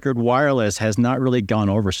super record wireless has not really gone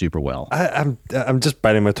over super well. I'm just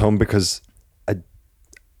biting my tongue because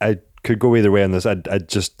I could go either way on this. I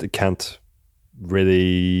just can't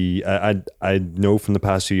really. I know from the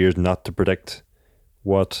past few years not to predict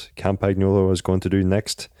what Campagnolo is going to do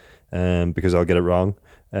next, because I'll get it wrong.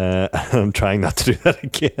 I'm trying not to do that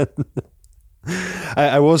again.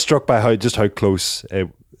 I was struck by how close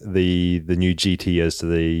the new GT is to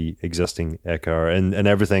the existing Ekar, and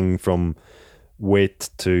everything from weight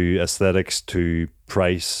to aesthetics to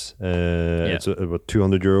price. It's about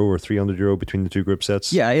 €200 or €300 between the two group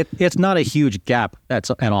sets. Yeah, it's not a huge gap at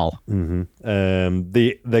all.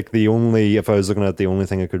 The only, if I was looking at the only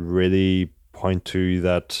thing I could really point to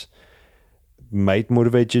that might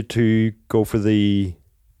motivate you to go for the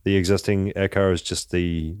existing Ekar is just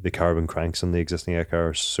the carbon cranks on the existing Ekar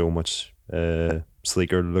are so much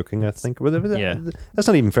sleeker looking, I think. That's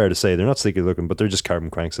not even fair to say. They're not sleeker looking, but they're just carbon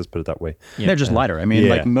cranks, let's put it that way. They're just lighter. I mean,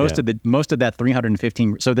 like most of that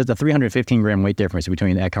 315, so there's a 315 gram weight difference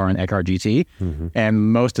between Ekar and Ekar GT,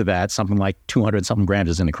 and most of that, something like 200 something grams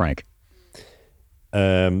is in the crank.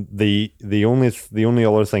 The only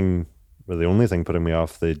other thing, well, the only thing putting me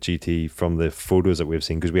off the GT from the photos that we've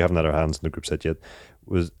seen, because we haven't had our hands in the group set yet,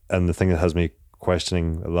 and the thing that has me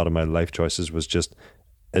questioning a lot of my life choices was just,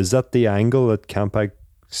 is that the angle that Campag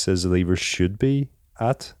says the levers should be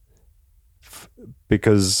at?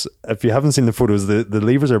 Because if you haven't seen the photos, the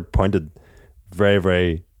levers are pointed very,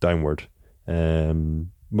 very downward.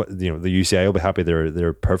 But, you know, the UCI will be happy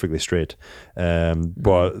they're perfectly straight.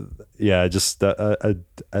 But yeah, just I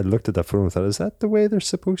looked at that photo and thought, is that the way they're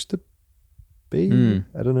supposed to be?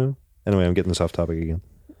 I don't know. Anyway, I'm getting this off topic again.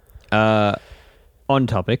 On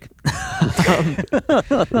topic.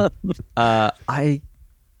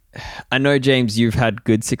 I know, James, you've had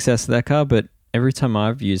good success with that car, but every time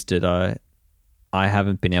I've used it, I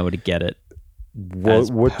haven't been able to get it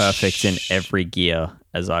as perfect in every gear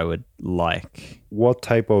as I would like. What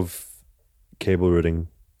type of cable routing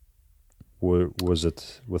was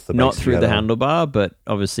it with the not through the handlebar, but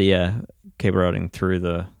obviously, cable routing through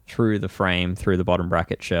the frame, through the bottom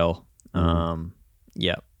bracket shell.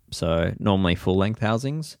 So normally full length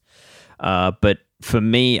housings. But for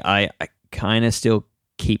me, I kind of still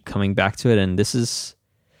keep coming back to it, and this is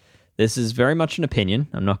very much an opinion.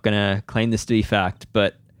 I'm not going to claim this to be fact,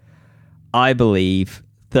 but I believe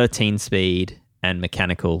 13 speed and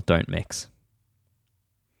mechanical don't mix.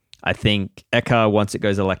 I think Ekar, once it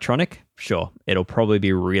goes electronic, sure, it'll probably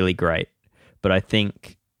be really great, but I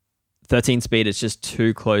think 13 speed is just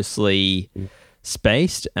too closely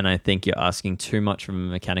spaced, and I think you're asking too much from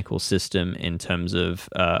a mechanical system in terms of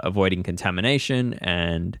avoiding contamination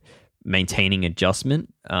and maintaining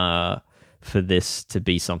adjustment for this to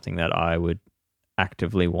be something that I would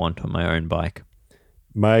actively want on my own bike.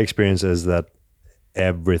 My experience is that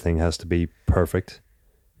everything has to be perfect,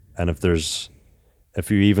 and if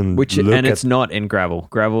you even it's not in gravel.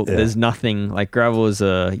 There's nothing like gravel is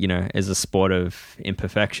a sport of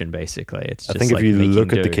imperfection. Basically, it's just, I think, if you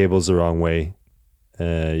look at the cables the wrong way,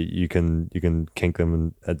 you can kink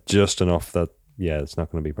them and just enough that it's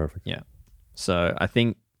not going to be perfect. Yeah, so I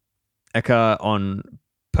think Ekar on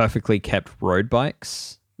perfectly kept road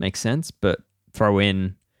bikes makes sense, but throw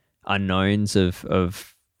in unknowns of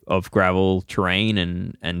gravel terrain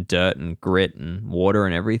and dirt and grit and water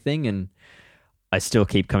and everything, and I still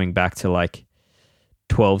keep coming back to like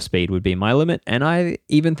 12 speed would be my limit, and I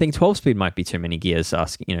even think 12 speed might be too many gears,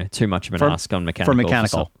 too much of an ask on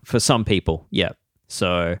mechanical for some people. Yeah.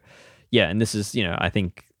 So and this is, I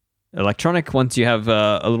think electronic, once you have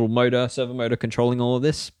a little motor, servo motor controlling all of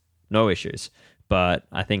this, no issues. But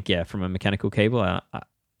I think, from a mechanical cable, I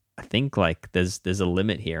think like there's a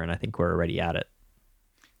limit here, and I think we're already at it.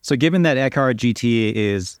 So given that Ekar GT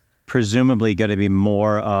is presumably going to be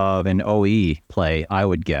more of an OE play, I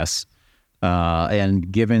would guess,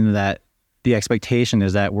 And given that the expectation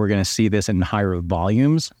is that we're going to see this in higher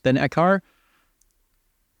volumes than Ekar,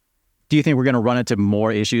 do you think we're going to run into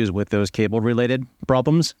more issues with those cable-related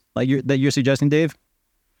problems that you're suggesting, Dave?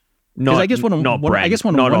 Not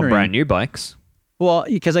on brand new bikes. Well,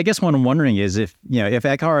 because I guess what I'm wondering is if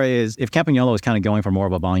Campagnolo is kind of going for more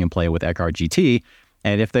of a volume play with Ekar GT,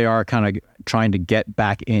 and if they are kind of trying to get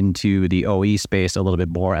back into the OE space a little bit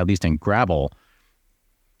more, at least in gravel,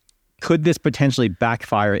 could this potentially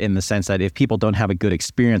backfire in the sense that if people don't have a good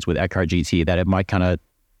experience with Ekar GT, that it might kind of,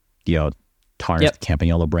 tarnish the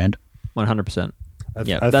Campagnolo brand? 100%.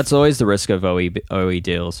 That's always the risk of OE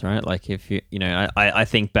deals, right? Like if I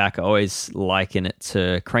think back, I always liken it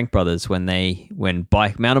to Crank Brothers when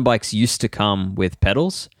mountain bikes used to come with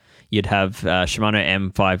pedals. You'd have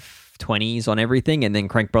Shimano M520s on everything, and then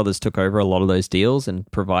Crank Brothers took over a lot of those deals and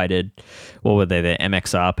provided, what were they, the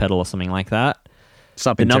MXR pedal or something like that.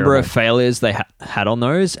 Something the number terrible. of failures they had on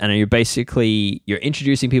those, and you're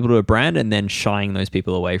introducing people to a brand and then shying those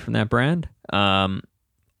people away from that brand.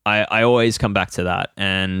 I always come back to that,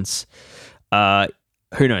 and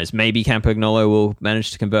who knows? Maybe Campagnolo will manage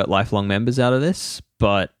to convert lifelong members out of this,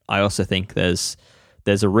 but I also think there's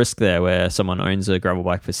a risk there where someone owns a gravel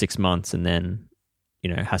bike for 6 months and then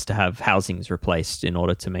has to have housings replaced in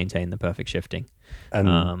order to maintain the perfect shifting,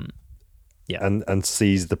 and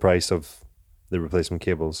sees the price of the replacement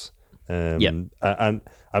cables. And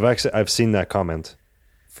I've seen that comment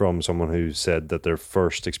from someone who said that their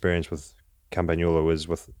first experience with Campagnolo was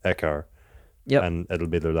with Ekar, and it'll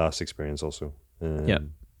be their last experience also. From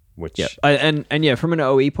an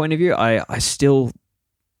OE point of view, I still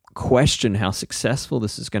question how successful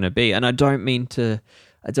this is going to be, and I don't mean to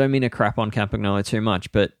crap on Campagnolo too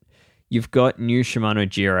much, but you've got new Shimano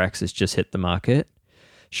GRX has just hit the market.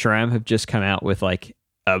 SRAM have just come out with like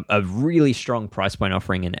a really strong price point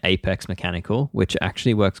offering in Apex Mechanical, which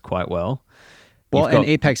actually works quite well. Well, and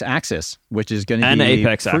Apex Axis, which is going to be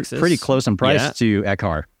pretty close in price to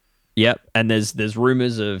Ekar. Yep, and there's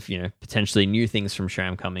rumors of potentially new things from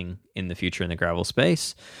SRAM coming in the future in the gravel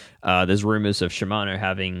space. There's rumors of Shimano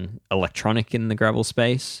having electronic in the gravel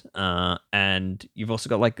space, and you've also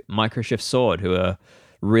got like Microshift Sword, who are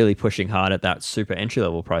really pushing hard at that super entry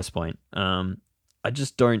level price point. I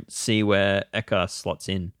just don't see where Ekar slots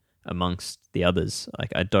in amongst the others.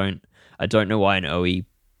 Like I don't know why an OE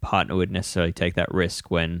partner would necessarily take that risk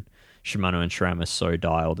when Shimano and SRAM are so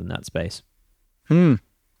dialed in that space.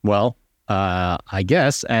 Well, I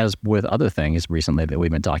guess as with other things recently that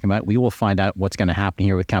we've been talking about, we will find out what's going to happen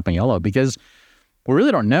here with Campagnolo, because we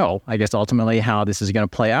really don't know, I guess, ultimately how this is going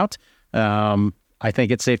to play out. I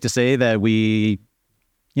think it's safe to say that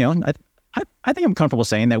I think I'm comfortable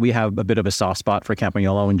saying that we have a bit of a soft spot for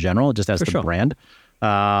Campagnolo in general, just as brand.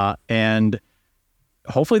 And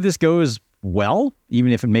hopefully this goes well,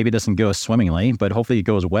 even if it maybe doesn't go swimmingly, but hopefully it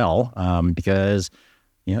goes well, because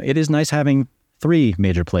it is nice having 3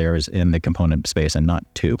 major players in the component space and not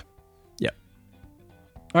 2. Yeah.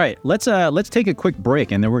 All right, let's take a quick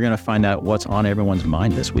break, and then we're going to find out what's on everyone's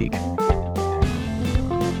mind this week.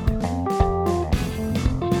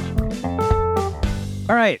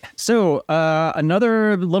 All right, so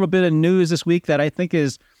another little bit of news this week that I think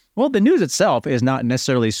is, well, the news itself is not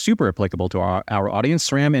necessarily super applicable to our audience.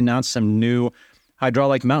 SRAM announced some new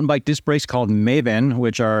hydraulic mountain bike disc brakes called Maven,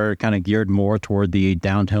 which are kind of geared more toward the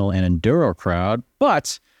downhill and enduro crowd.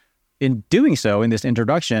 But in doing so, in this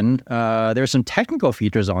introduction, there are some technical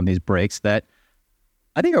features on these brakes that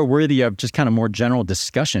I think are worthy of just kind of more general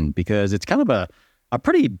discussion, because it's kind of a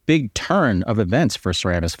pretty big turn of events for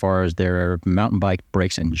SRAM as far as their mountain bike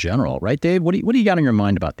brakes in general. Right, Dave? What do you got on your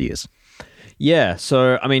mind about these? Yeah,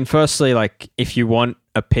 so, I mean, firstly, like, if you want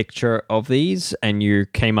a picture of these and you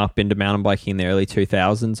came up into mountain biking in the early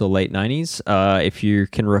 2000s or late 90s, if you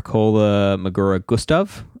can recall the Magura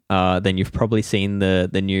Gustav, then you've probably seen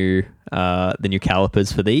the new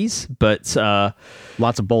calipers for these, but...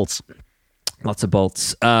 Lots of bolts.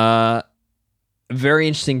 Very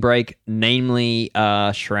interesting break. Namely,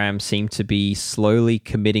 SRAM seem to be slowly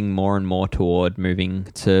committing more and more toward moving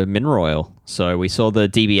to mineral oil. So we saw the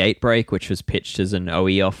DB8 break, which was pitched as an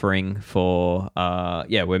OE offering for,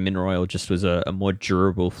 where mineral oil just was a more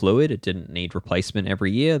durable fluid. It didn't need replacement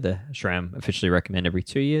every year. The SRAM officially recommend every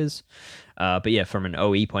 2 years. But yeah, from an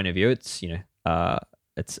OE point of view, it's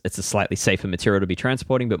it's a slightly safer material to be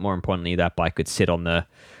transporting, but more importantly, that bike could sit on the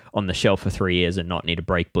shelf for 3 years and not need a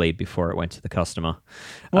brake bleed before it went to the customer.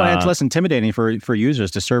 Well, it's less intimidating for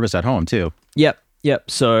users to service at home too. Yep.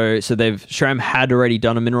 Yep. So SRAM had already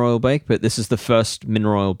done a mineral oil brake, but this is the first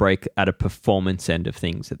mineral oil brake at a performance end of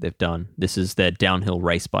things that they've done. This is their downhill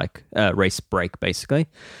race brake, basically.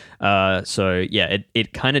 So yeah,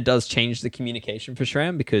 it kind of does change the communication for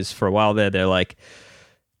SRAM, because for a while there, they're like,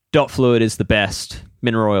 dot fluid is the best,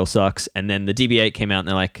 mineral oil sucks. And then the DB8 came out and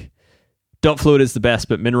they're like, dot fluid is the best,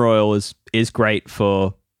 but mineral oil is great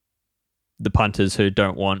for the punters who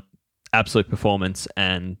don't want absolute performance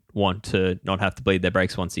and want to not have to bleed their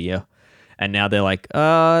brakes once a year. And now they're like,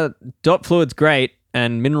 dot fluid's great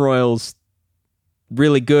and mineral oil's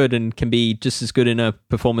really good and can be just as good in a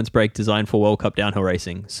performance brake designed for World Cup downhill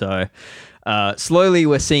racing. So slowly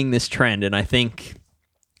we're seeing this trend, and I think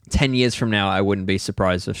 10 years from now, I wouldn't be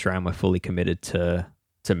surprised if SRAM were fully committed to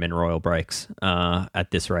mineral oil brakes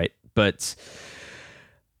at this rate. But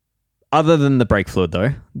other than the brake fluid,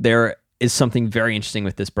 though, there is something very interesting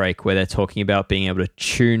with this brake where they're talking about being able to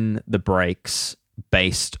tune the brakes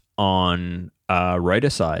based on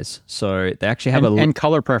rotor size. So they actually have and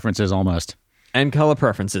color preferences almost. And color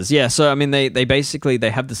preferences, yeah. So I mean, they basically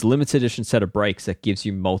they have this limited edition set of brakes that gives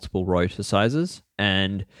you multiple rotor sizes,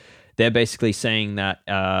 and they're basically saying that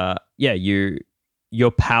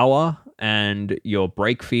your power and your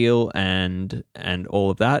brake feel and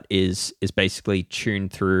all of that is basically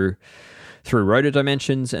tuned through rotor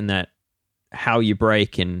dimensions, and that how you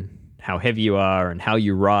brake and how heavy you are and how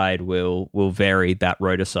you ride will vary that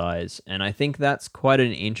rotor size. And I think that's quite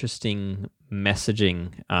an interesting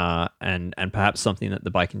messaging and perhaps something that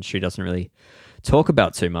the bike industry doesn't really talk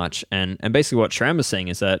about too much. And basically what SRAM is saying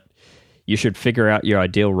is that you should figure out your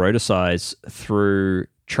ideal rotor size through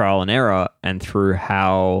trial and error and through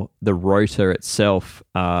how the rotor itself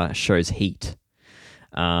shows heat.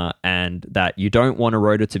 And that you don't want a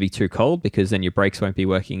rotor to be too cold, because then your brakes won't be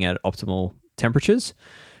working at optimal temperatures,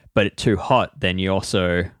 but too hot, then you're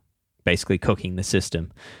also basically cooking the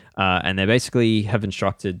system. And they basically have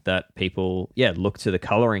instructed that people, look to the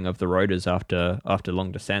coloring of the rotors after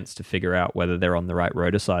long descents to figure out whether they're on the right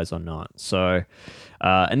rotor size or not. So,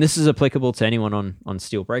 and this is applicable to anyone on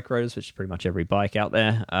steel brake rotors, which is pretty much every bike out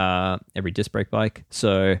there, every disc brake bike.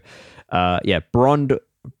 So,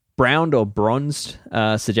 browned or bronzed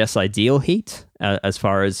suggests ideal heat, as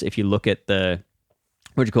far as if you look at the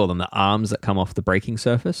arms that come off the braking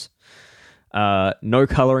surface. No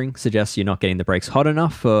coloring suggests you're not getting the brakes hot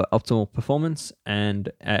enough for optimal performance,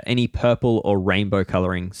 and any purple or rainbow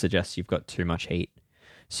coloring suggests you've got too much heat.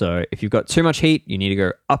 So if you've got too much heat, you need to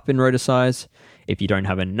go up in rotor size. If you don't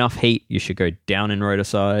have enough heat, you should go down in rotor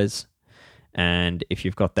size. And if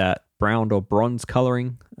you've got that brown or bronze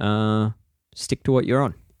coloring, stick to what you're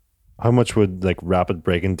on. How much would rapid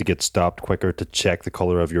braking to get stopped quicker to check the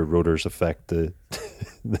color of your rotors affect the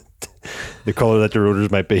color that your rotors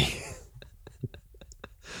might be?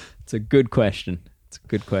 It's a good question.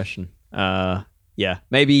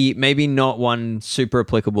 Maybe not one super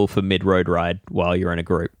applicable for mid-road ride while you're in a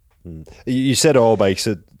group. You said all bikes.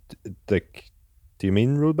 Do you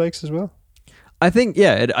mean road bikes as well? I think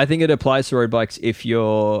it applies to road bikes if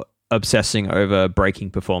you're obsessing over braking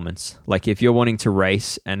performance. Like if you're wanting to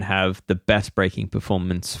race and have the best braking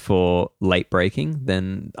performance for late braking,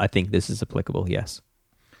 then I think this is applicable, yes.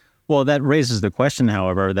 Well, that raises the question,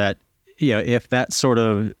 however, that if that sort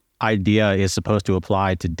of idea is supposed to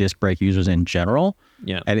apply to disc brake users in general,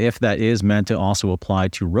 and if that is meant to also apply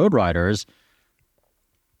to road riders,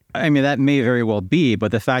 I mean, that may very well be,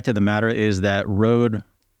 but the fact of the matter is that road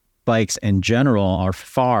bikes in general are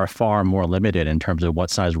far, far more limited in terms of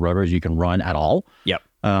what size rotors you can run at all. Yep.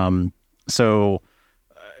 So,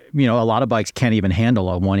 a lot of bikes can't even handle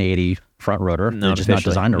a 180 front rotor. They're just not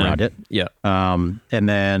designed around it. Yeah. And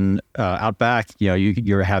then out back,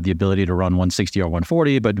 you have the ability to run 160 or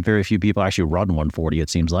 140, but very few people actually run 140,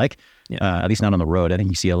 it seems like. At least not on the road. I think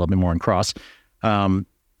you see a little bit more in cross.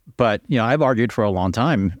 But, I've argued for a long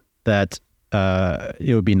time that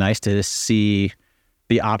it would be nice to see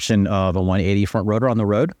the option of a 180 front rotor on the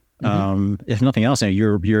road. If nothing else,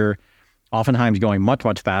 you're oftentimes going much,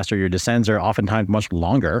 much faster. Your descents are oftentimes much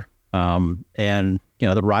longer. And,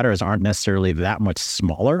 the riders aren't necessarily that much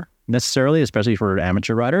smaller necessarily, especially for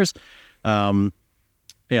amateur riders. Gravel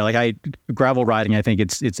riding, I think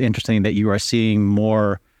it's interesting that you are seeing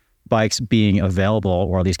more bikes being available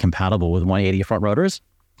or at least compatible with 180 front rotors,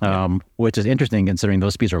 which is interesting considering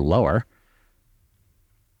those speeds are lower.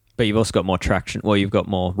 But you've also got more traction. Well, you've got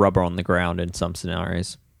more rubber on the ground in some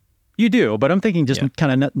scenarios. You do, but I'm thinking just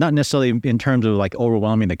kind of not necessarily in terms of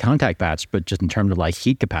overwhelming the contact patch, but just in terms of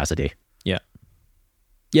heat capacity. Yeah.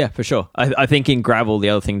 Yeah, for sure. I think in gravel, the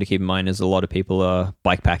other thing to keep in mind is a lot of people are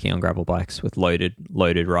bike packing on gravel bikes with loaded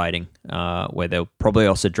riding, where they'll probably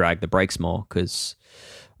also drag the brakes more because,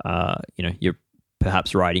 you're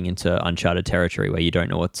perhaps riding into uncharted territory where you don't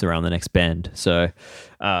know what's around the next bend. So,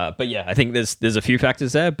 but yeah, I think there's a few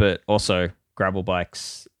factors there, but also gravel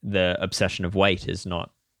bikes, the obsession of weight is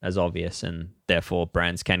not as obvious, and therefore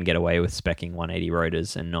brands can get away with speccing 180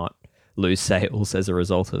 rotors and not lose sales as a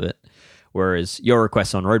result of it. Whereas your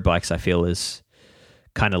request on road bikes, I feel, is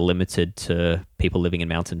kind of limited to people living in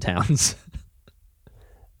mountain towns.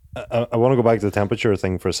 I want to go back to the temperature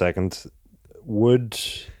thing for a second. Would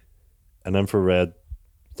an infrared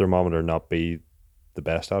thermometer not be the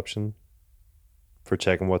best option for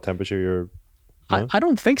checking what temperature you're... I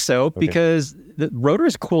don't think so, because the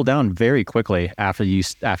rotors cool down very quickly after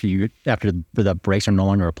the brakes are no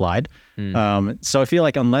longer applied. So I feel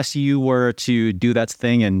like unless you were to do that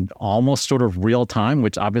thing in almost sort of real time,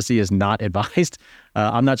 which obviously is not advised,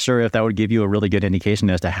 I'm not sure if that would give you a really good indication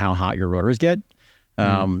as to how hot your rotors get.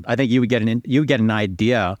 I think you would get an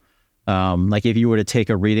idea, like if you were to take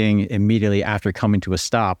a reading immediately after coming to a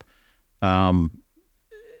stop.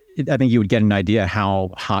 I think you would get an idea how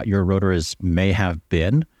hot your rotors may have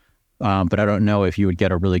been, but I don't know if you would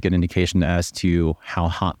get a really good indication as to how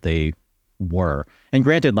hot they were. And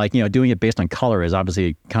granted, doing it based on color is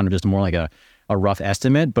obviously kind of just more like a rough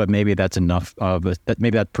estimate, but maybe that's enough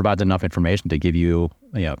maybe that provides enough information to give you,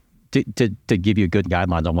 to give you good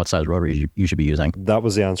guidelines on what size rotor you should be using. That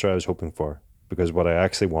was the answer I was hoping for, because what I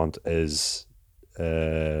actually want is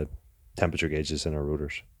temperature gauges in our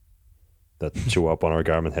rotors that show up on our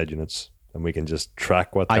Garmin head units, and we can just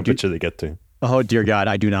track what temperature they get to. Oh dear God,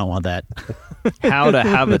 I do not want that. How to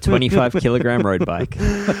have a 25 kilogram road bike.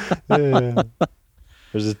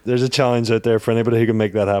 There's a challenge out there for anybody who can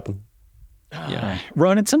make that happen. Yeah,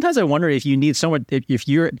 Ronan. Sometimes I wonder if you need so much. If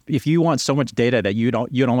you want so much data that you'd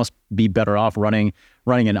almost be better off running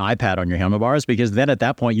an iPad on your handlebars, because then at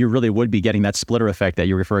that point you really would be getting that splitter effect that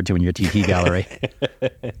you referred to in your TT gallery.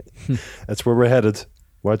 That's where we're headed.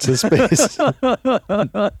 Watch this space.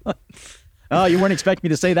 Oh, you weren't expecting me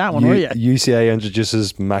to say that one, were you? UCI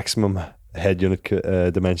introduces maximum head unit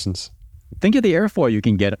dimensions. Think of the airfoil you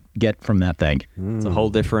can get from that thing. It's a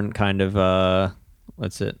whole different kind of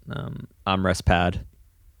armrest pad.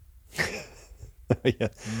 Yeah.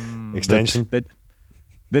 Extension.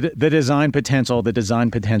 The design potential.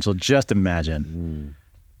 Just imagine.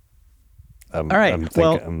 All right.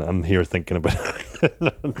 I'm here thinking about it.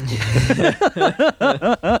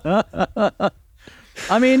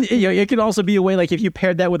 I mean, it could also be a way, like if you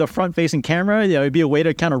paired that with a front-facing camera, it'd be a way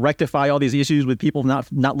to kind of rectify all these issues with people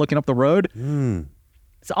not looking up the road.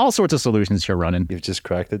 It's all sorts of solutions you're running. You've just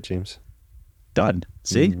cracked it, James. Done.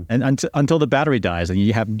 See, and until the battery dies, and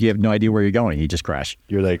you have no idea where you're going, you just crash.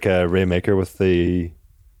 You're like Ray Maker with the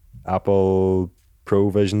Apple Pro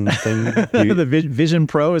Vision thing. The Vision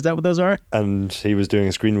Pro, is that what those are? And he was doing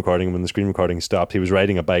a screen recording. When the screen recording stopped, he was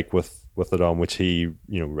riding a bike with it on, which he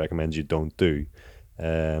recommends you don't do.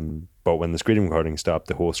 But when the screen recording stopped,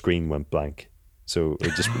 the whole screen went blank. So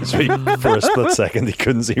it just for a split second he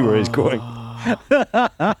couldn't see where he's going.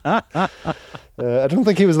 I don't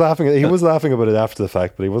think he was laughing. He was laughing about it after the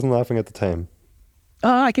fact, but he wasn't laughing at the time.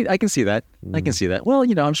 I can see that. I can see that. Well,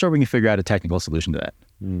 I'm sure we can figure out a technical solution to that.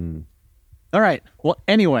 All right. Well,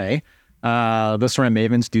 anyway, the SRAM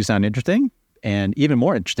Mavens do sound interesting. And even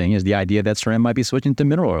more interesting is the idea that SRAM might be switching to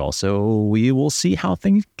mineral oil. So we will see how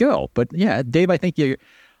things go. But yeah, Dave, I think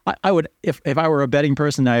I would, if I were a betting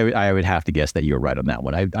person, I would have to guess that you're right on that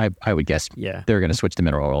one. I would guess they're going to switch to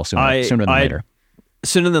mineral oil sooner than later.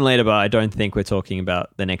 Sooner than later, but I don't think we're talking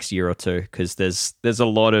about the next year or two, because there's a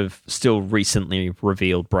lot of still recently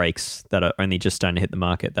revealed brakes that are only just starting to hit the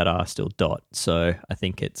market that are still DOT. So I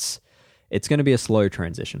think it's going to be a slow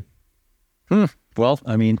transition. Well,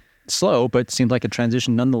 I mean, slow, but seems like a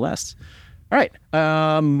transition nonetheless. All right,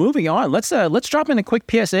 moving on. Let's drop in a quick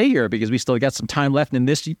PSA here, because we still got some time left in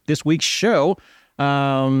this week's show.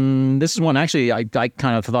 This is one actually I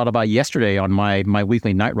kind of thought about yesterday on my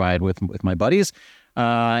weekly night ride with my buddies.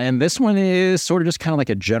 And this one is sort of just kind of like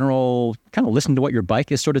a general kind of listen to what your bike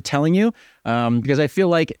is sort of telling you. Because I feel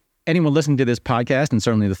like anyone listening to this podcast, and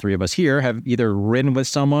certainly the three of us here, have either ridden with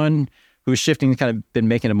someone who's shifting, kind of been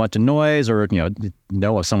making a bunch of noise, or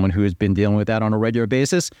know of someone who has been dealing with that on a regular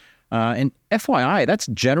basis. And FYI, that's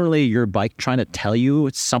generally your bike trying to tell you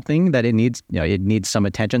something that it needs some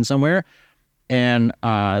attention somewhere. And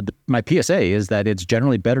my PSA is that it's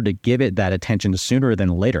generally better to give it that attention sooner than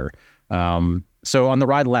later. So on the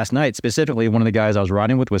ride last night, specifically, one of the guys I was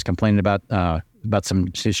riding with was complaining about about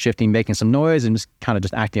some shifting, making some noise, and just kind of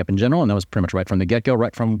just acting up in general. And that was pretty much right from the get-go,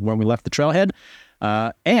 right from when we left the trailhead.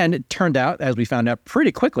 And it turned out, as we found out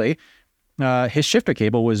pretty quickly, his shifter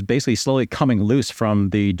cable was basically slowly coming loose from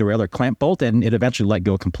the derailleur clamp bolt, and it eventually let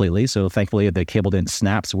go completely. So thankfully, the cable didn't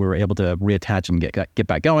snap, so we were able to reattach and get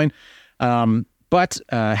back going. But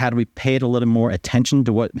had we paid a little more attention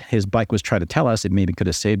to what his bike was trying to tell us, it maybe could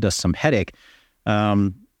have saved us some headache.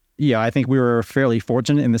 I think we were fairly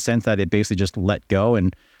fortunate in the sense that it basically just let go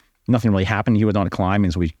and nothing really happened. He was on a climb,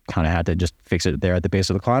 and so we kind of had to just fix it there at the base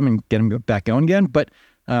of the climb and get him back going again. But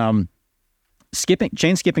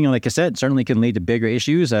chain skipping on the cassette certainly can lead to bigger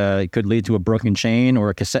issues. It could lead to a broken chain or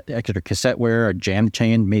extra cassette wear, a jammed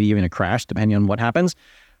chain, maybe even a crash, depending on what happens.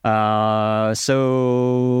 I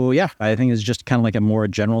think it's just kind of like a more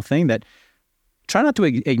general thing that try not to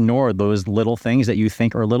ignore those little things that you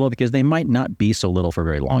think are little, because they might not be so little for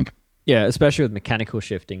very long. Yeah, especially with mechanical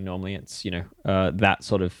shifting. Normally it's, that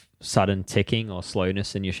sort of sudden ticking or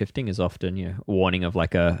slowness in your shifting is often, a warning of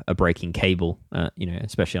like a breaking cable,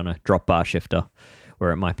 especially on a drop bar shifter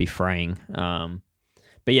where it might be fraying.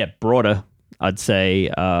 Broader, I'd say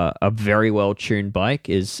a very well-tuned bike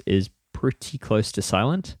is pretty close to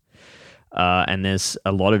silent. And there's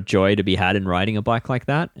a lot of joy to be had in riding a bike like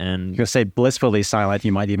that. And you're going to say blissfully silent,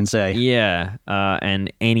 you might even say. Yeah.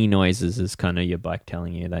 And any noises is kind of your bike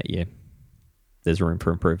telling you that there's room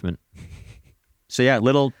for improvement. So yeah,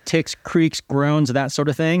 little ticks, creaks, groans, that sort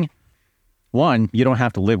of thing. One, you don't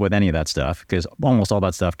have to live with any of that stuff because almost all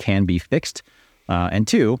that stuff can be fixed. And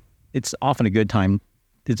two, it's often a good time.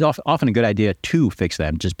 It's often a good idea to fix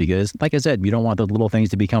them, just because, like I said, you don't want the little things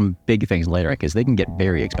to become big things later because they can get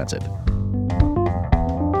very expensive.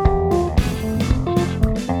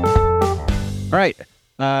 All right,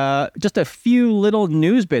 just a few little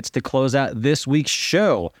news bits to close out this week's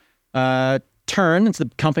show. Tern, it's the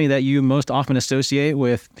company that you most often associate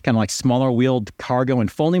with kind of like smaller wheeled cargo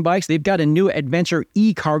and folding bikes. They've got a new adventure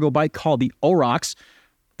e-cargo bike called the Orox.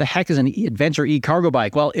 The heck is an adventure e-cargo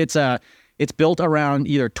bike? Well, it's built around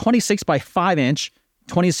either 26 by 5 inch,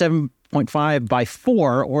 27.5 by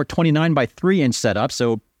 4, or 29 by 3 inch setup.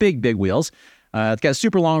 So big wheels. It's got a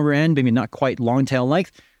super long rear end, maybe not quite long tail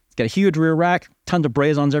length. It's got a huge rear rack, tons of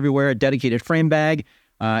braze-ons everywhere, a dedicated frame bag,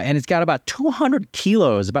 and it's got about 200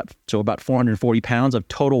 kilos, about 440 pounds of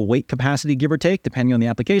total weight capacity, give or take, depending on the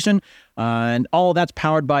application. And all that's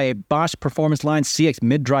powered by a Bosch Performance Line CX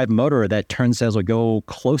mid-drive motor that Tern says will go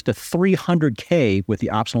close to 300K with the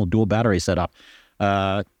optional dual battery setup.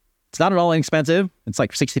 It's not at all inexpensive. It's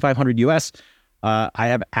like $6,500 US. I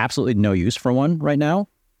have absolutely no use for one right now,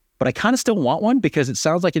 but I kind of still want one because it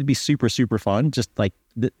sounds like it'd be super, super fun. Just like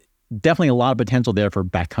definitely a lot of potential there for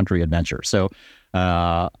backcountry adventure. So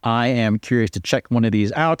I am curious to check one of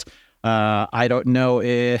these out. I don't know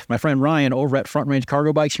if my friend Ryan over at Front Range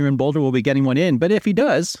Cargo Bikes here in Boulder will be getting one in, but if he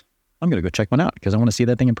does, I'm going to go check one out because I want to see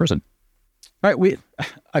that thing in person. All right,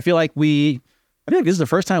 I feel like this is the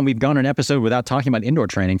first time we've gone an episode without talking about indoor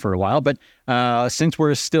training for a while, but since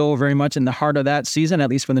we're still very much in the heart of that season, at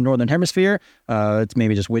least for the Northern Hemisphere, it's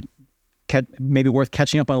maybe just maybe worth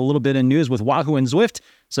catching up on a little bit of news with Wahoo and Zwift.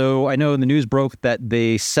 So I know the news broke that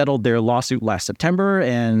they settled their lawsuit last September,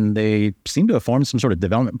 and they seem to have formed some sort of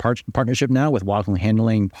development partnership now with Wahoo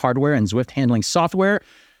handling hardware and Zwift handling software.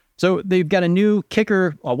 So they've got a new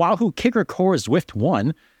a Wahoo Kicker Core Zwift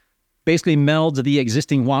 1. Basically melds the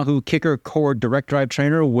existing Wahoo Kicker Core direct drive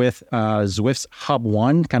trainer with Zwift's Hub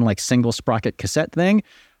 1, kind of like single sprocket cassette thing.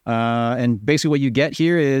 And basically what you get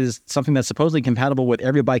here is something that's supposedly compatible with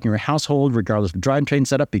every bike in your household, regardless of drivetrain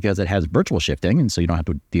setup, because it has virtual shifting, and so you don't have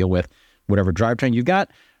to deal with whatever drivetrain you've got.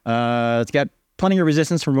 It's got plenty of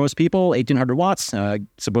resistance for most people, 1,800 watts.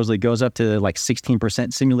 Supposedly goes up to like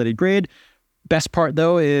 16% simulated grade. Best part,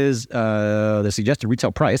 though, is the suggested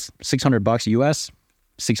retail price, $600 US,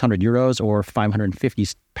 600 euros, or 550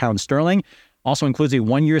 pounds sterling. Also includes a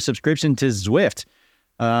 1-year subscription to Zwift.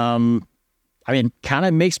 Kind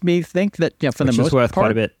of makes me think that for the most part, which is worth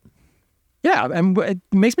quite a bit. Yeah, and it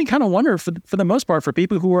makes me kind of wonder for the most part for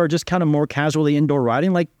people who are just kind of more casually indoor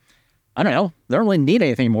riding, like, I don't know, they don't really need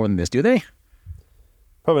anything more than this, do they?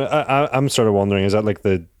 Probably. I'm sort of wondering, is that like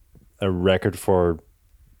a record for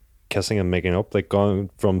kissing and making up, like going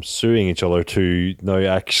from suing each other to now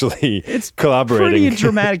actually it's collaborating? Pretty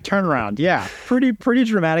dramatic turnaround. Yeah, pretty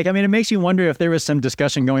dramatic. I mean, it makes you wonder if there was some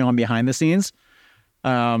discussion going on behind the scenes.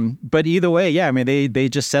 But either way, yeah, I mean, they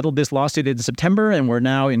just settled this lawsuit in September, and we're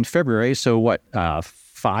now in February. So what, 4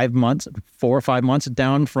 or 5 months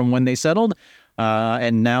down from when they settled,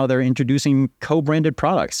 and now they're introducing co-branded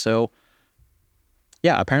products. So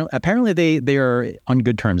yeah, apparently they are on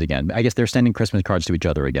good terms again. I guess they're sending Christmas cards to each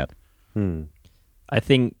other again. I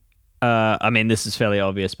think, I mean, this is fairly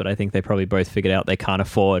obvious, but I think they probably both figured out they can't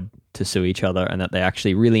afford to sue each other and that they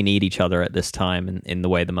actually really need each other at this time in the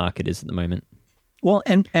way the market is at the moment. Well,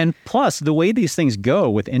 and plus, the way these things go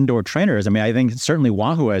with indoor trainers, I mean, I think certainly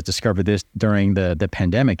Wahoo has discovered this during the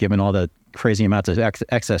pandemic, given all the crazy amounts of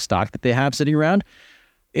excess stock that they have sitting around.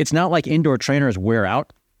 It's not like indoor trainers wear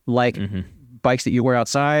out like bikes that you wear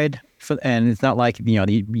outside. And it's not like,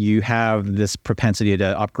 you have this propensity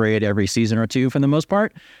to upgrade every season or two for the most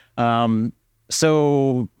part.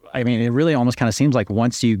 So, I mean, it really almost kind of seems like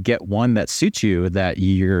once you get one that suits you, that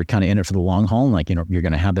you're kind of in it for the long haul. And like, you're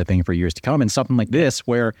going to have that thing for years to come. And something like this,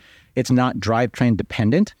 where it's not drivetrain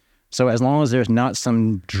dependent. So as long as there's not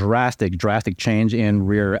some drastic change in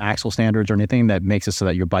rear axle standards or anything that makes it so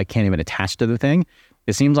that your bike can't even attach to the thing,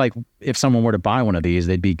 it seems like if someone were to buy one of these,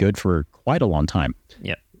 they'd be good for quite a long time.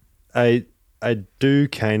 Yeah. I do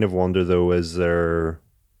kind of wonder, though, is there,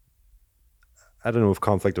 I don't know if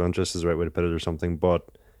conflict of interest is the right way to put it or something, but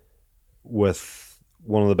with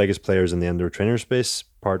one of the biggest players in the indoor trainer space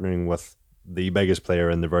partnering with the biggest player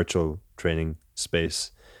in the virtual training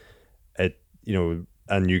space,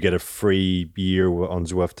 and you get a free year on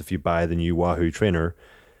Zwift if you buy the new Wahoo trainer.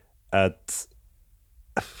 I'm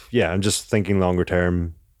just thinking longer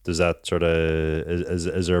term. Does that sort of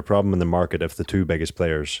is there a problem in the market if the two biggest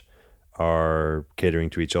players are catering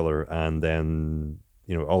to each other, and then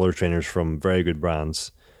other trainers from very good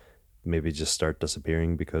brands maybe just start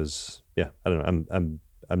disappearing because I don't know.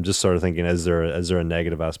 I'm just sort of thinking, is there a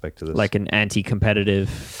negative aspect to this, like an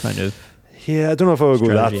anti-competitive kind of? Yeah, I don't know if I would go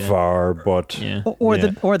that far, but or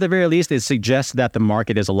at the very least, it suggests that the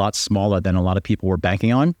market is a lot smaller than a lot of people were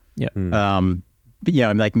banking on. Yeah.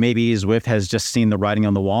 But like maybe Zwift has just seen the writing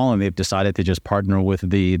on the wall and they've decided to just partner with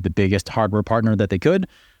the biggest hardware partner that they could.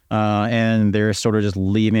 And they're sort of just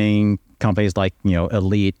leaving companies like,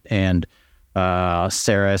 Elite and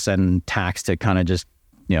Ceres and Tax to kind of just,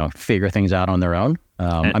 figure things out on their own.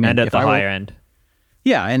 And at the higher end.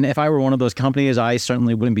 Yeah, and if I were one of those companies, I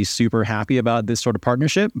certainly wouldn't be super happy about this sort of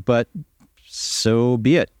partnership, but so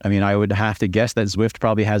be it. I mean, I would have to guess that Zwift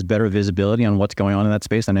probably has better visibility on what's going on in that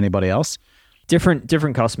space than anybody else.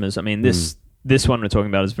 Different customers. I mean, this one we're talking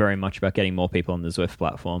about is very much about getting more people on the Zwift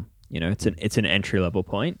platform. It's an entry level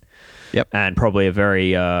point. Yep. And probably a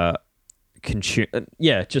very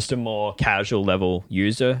just a more casual level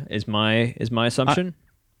user is my assumption.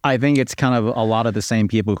 I think it's kind of a lot of the same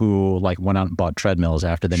people who went out and bought treadmills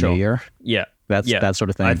after the new year. Yeah. That sort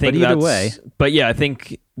of thing. I think but either way. But I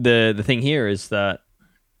think the thing here is that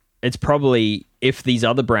it's probably, if these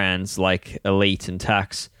other brands like Elite and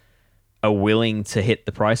Tax are willing to hit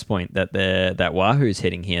the price point that Wahoo's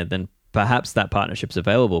hitting here, then perhaps that partnership's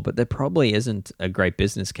available. But there probably isn't a great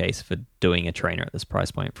business case for doing a trainer at this price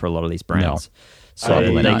point for a lot of these brands. No.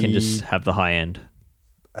 So they can just have the high end.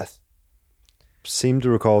 I seem to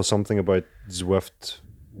recall something about Zwift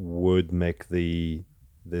would make the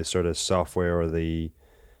sort of software or the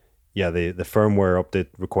firmware update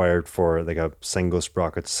required for like a single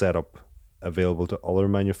sprocket setup available to other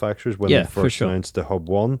manmanufacturers when they first announced the Hub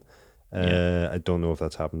 1. I don't know if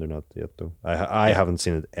that's happened or not yet, though. I haven't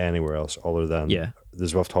seen it anywhere else other than the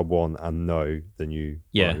Zwift Hub 1 and now the new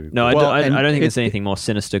Wahoo. No, I don't think there's anything more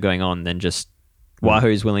sinister going on than just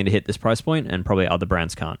Wahoo's willing to hit this price point and probably other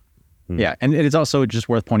brands can't. Yeah, and it is also just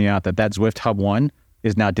worth pointing out that Zwift Hub 1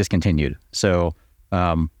 is now discontinued. So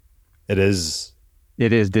it is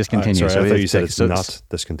discontinued. Sorry, I thought you said it's not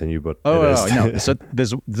discontinued, but it is. No. So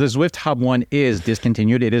the Zwift Hub 1 is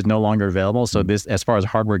discontinued. It is no longer available. So this, as far as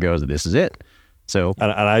hardware goes, this is it. So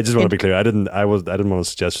and I just want to be clear. I didn't want to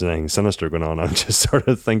suggest anything sinister going on. I'm just sort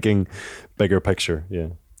of thinking bigger picture. Yeah.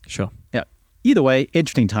 Sure. Yeah. Either way,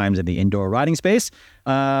 interesting times in the indoor riding space.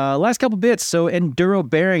 Last couple bits. So Enduro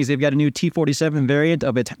Bearings, they've got a new T47 variant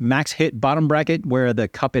of its max hit bottom bracket where the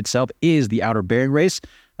cup itself is the outer bearing race.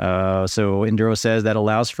 So Enduro says that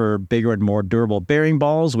allows for bigger and more durable bearing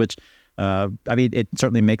balls, which, it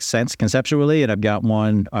certainly makes sense conceptually. And I've got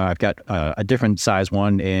one, I've got a different size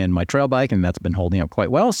one in my trail bike, and that's been holding up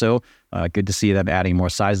quite well. So good to see them adding more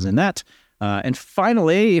sizes in that. And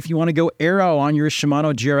finally, if you want to go aero on your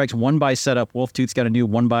Shimano GRX 1x setup, Wolftooth's got a new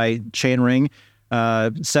 1x chainring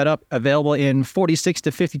setup available in 46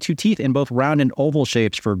 to 52 teeth in both round and oval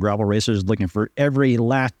shapes for gravel racers looking for every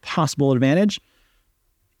last possible advantage.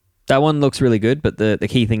 That one looks really good, but the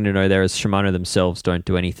key thing to know there is Shimano themselves don't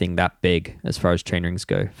do anything that big as far as chainrings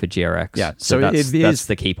go for GRX. Yeah, so that's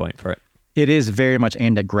the key point for it. It is very much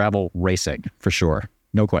aimed at gravel racing, for sure.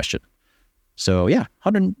 No question. So yeah,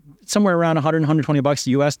 somewhere around $100, $120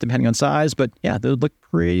 US, depending on size. But yeah, they would look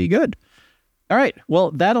pretty good. All right,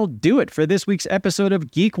 well, that'll do it for this week's episode of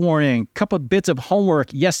Geek Warning. Couple bits of homework.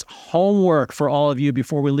 Yes, homework for all of you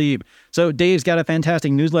before we leave. So Dave's got a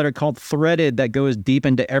fantastic newsletter called Threaded that goes deep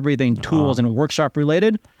into everything tools and workshop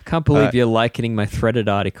related. I can't believe you're likening my Threaded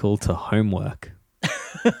article to homework.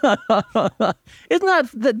 It's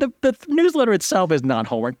not the newsletter itself is not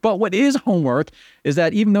homework, but what is homework is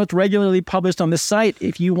that even though it's regularly published on the site,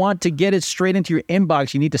 if you want to get it straight into your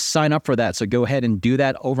inbox, you need to sign up for that. So go ahead and do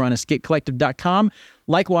that over on escapecollective.com.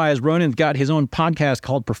 Likewise, Ronan's got his own podcast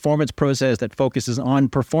called Performance Process that focuses on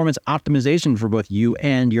performance optimization for both you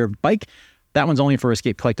and your bike. That one's only for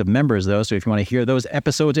Escape Collective members, though. So if you want to hear those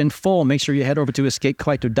episodes in full, make sure you head over to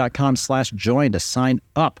escapecollective.com/join to sign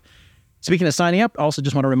up. Speaking of signing up, I also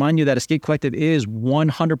just want to remind you that Escape Collective is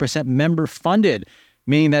 100% member funded,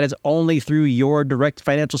 meaning that it's only through your direct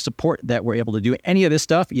financial support that we're able to do any of this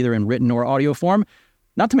stuff, either in written or audio form,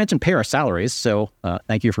 not to mention pay our salaries. So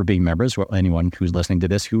thank you for being members, or anyone who's listening to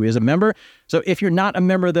this who is a member. So if you're not a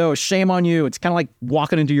member, though, shame on you. It's kind of like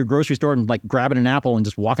walking into your grocery store and like grabbing an apple and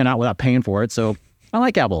just walking out without paying for it. So I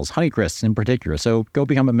like apples, Honeycrisps in particular, so go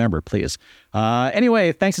become a member, please.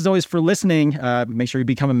 Anyway, thanks as always for listening. Make sure you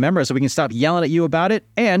become a member so we can stop yelling at you about it,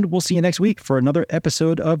 and we'll see you next week for another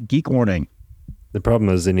episode of Geek Warning. The problem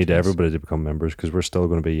is they need everybody to become members because we're still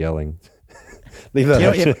going to be yelling. Leave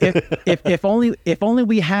that. If only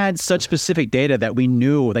we had such specific data that we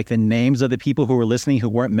knew like the names of the people who were listening who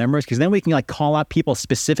weren't members, because then we can like call out people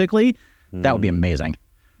specifically. That would be amazing.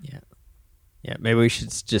 Yeah, maybe we should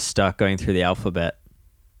just start going through the alphabet.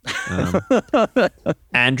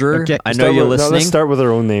 Andrew, Okay, I know you're listening. Let's start with our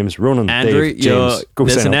own names. Ronan, Andrew, Dave, James. Go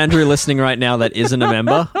there's an sign up. Andrew listening right now that isn't a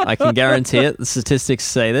member. I can guarantee it. The statistics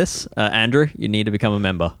say this. Andrew, you need to become a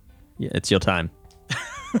member. It's your time.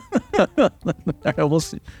 All right, we'll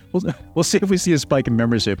see. We'll see if we see a spike in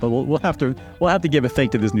membership, but we'll have to give a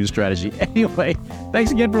thank to this new strategy. Anyway,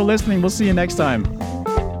 thanks again for listening. We'll see you next time.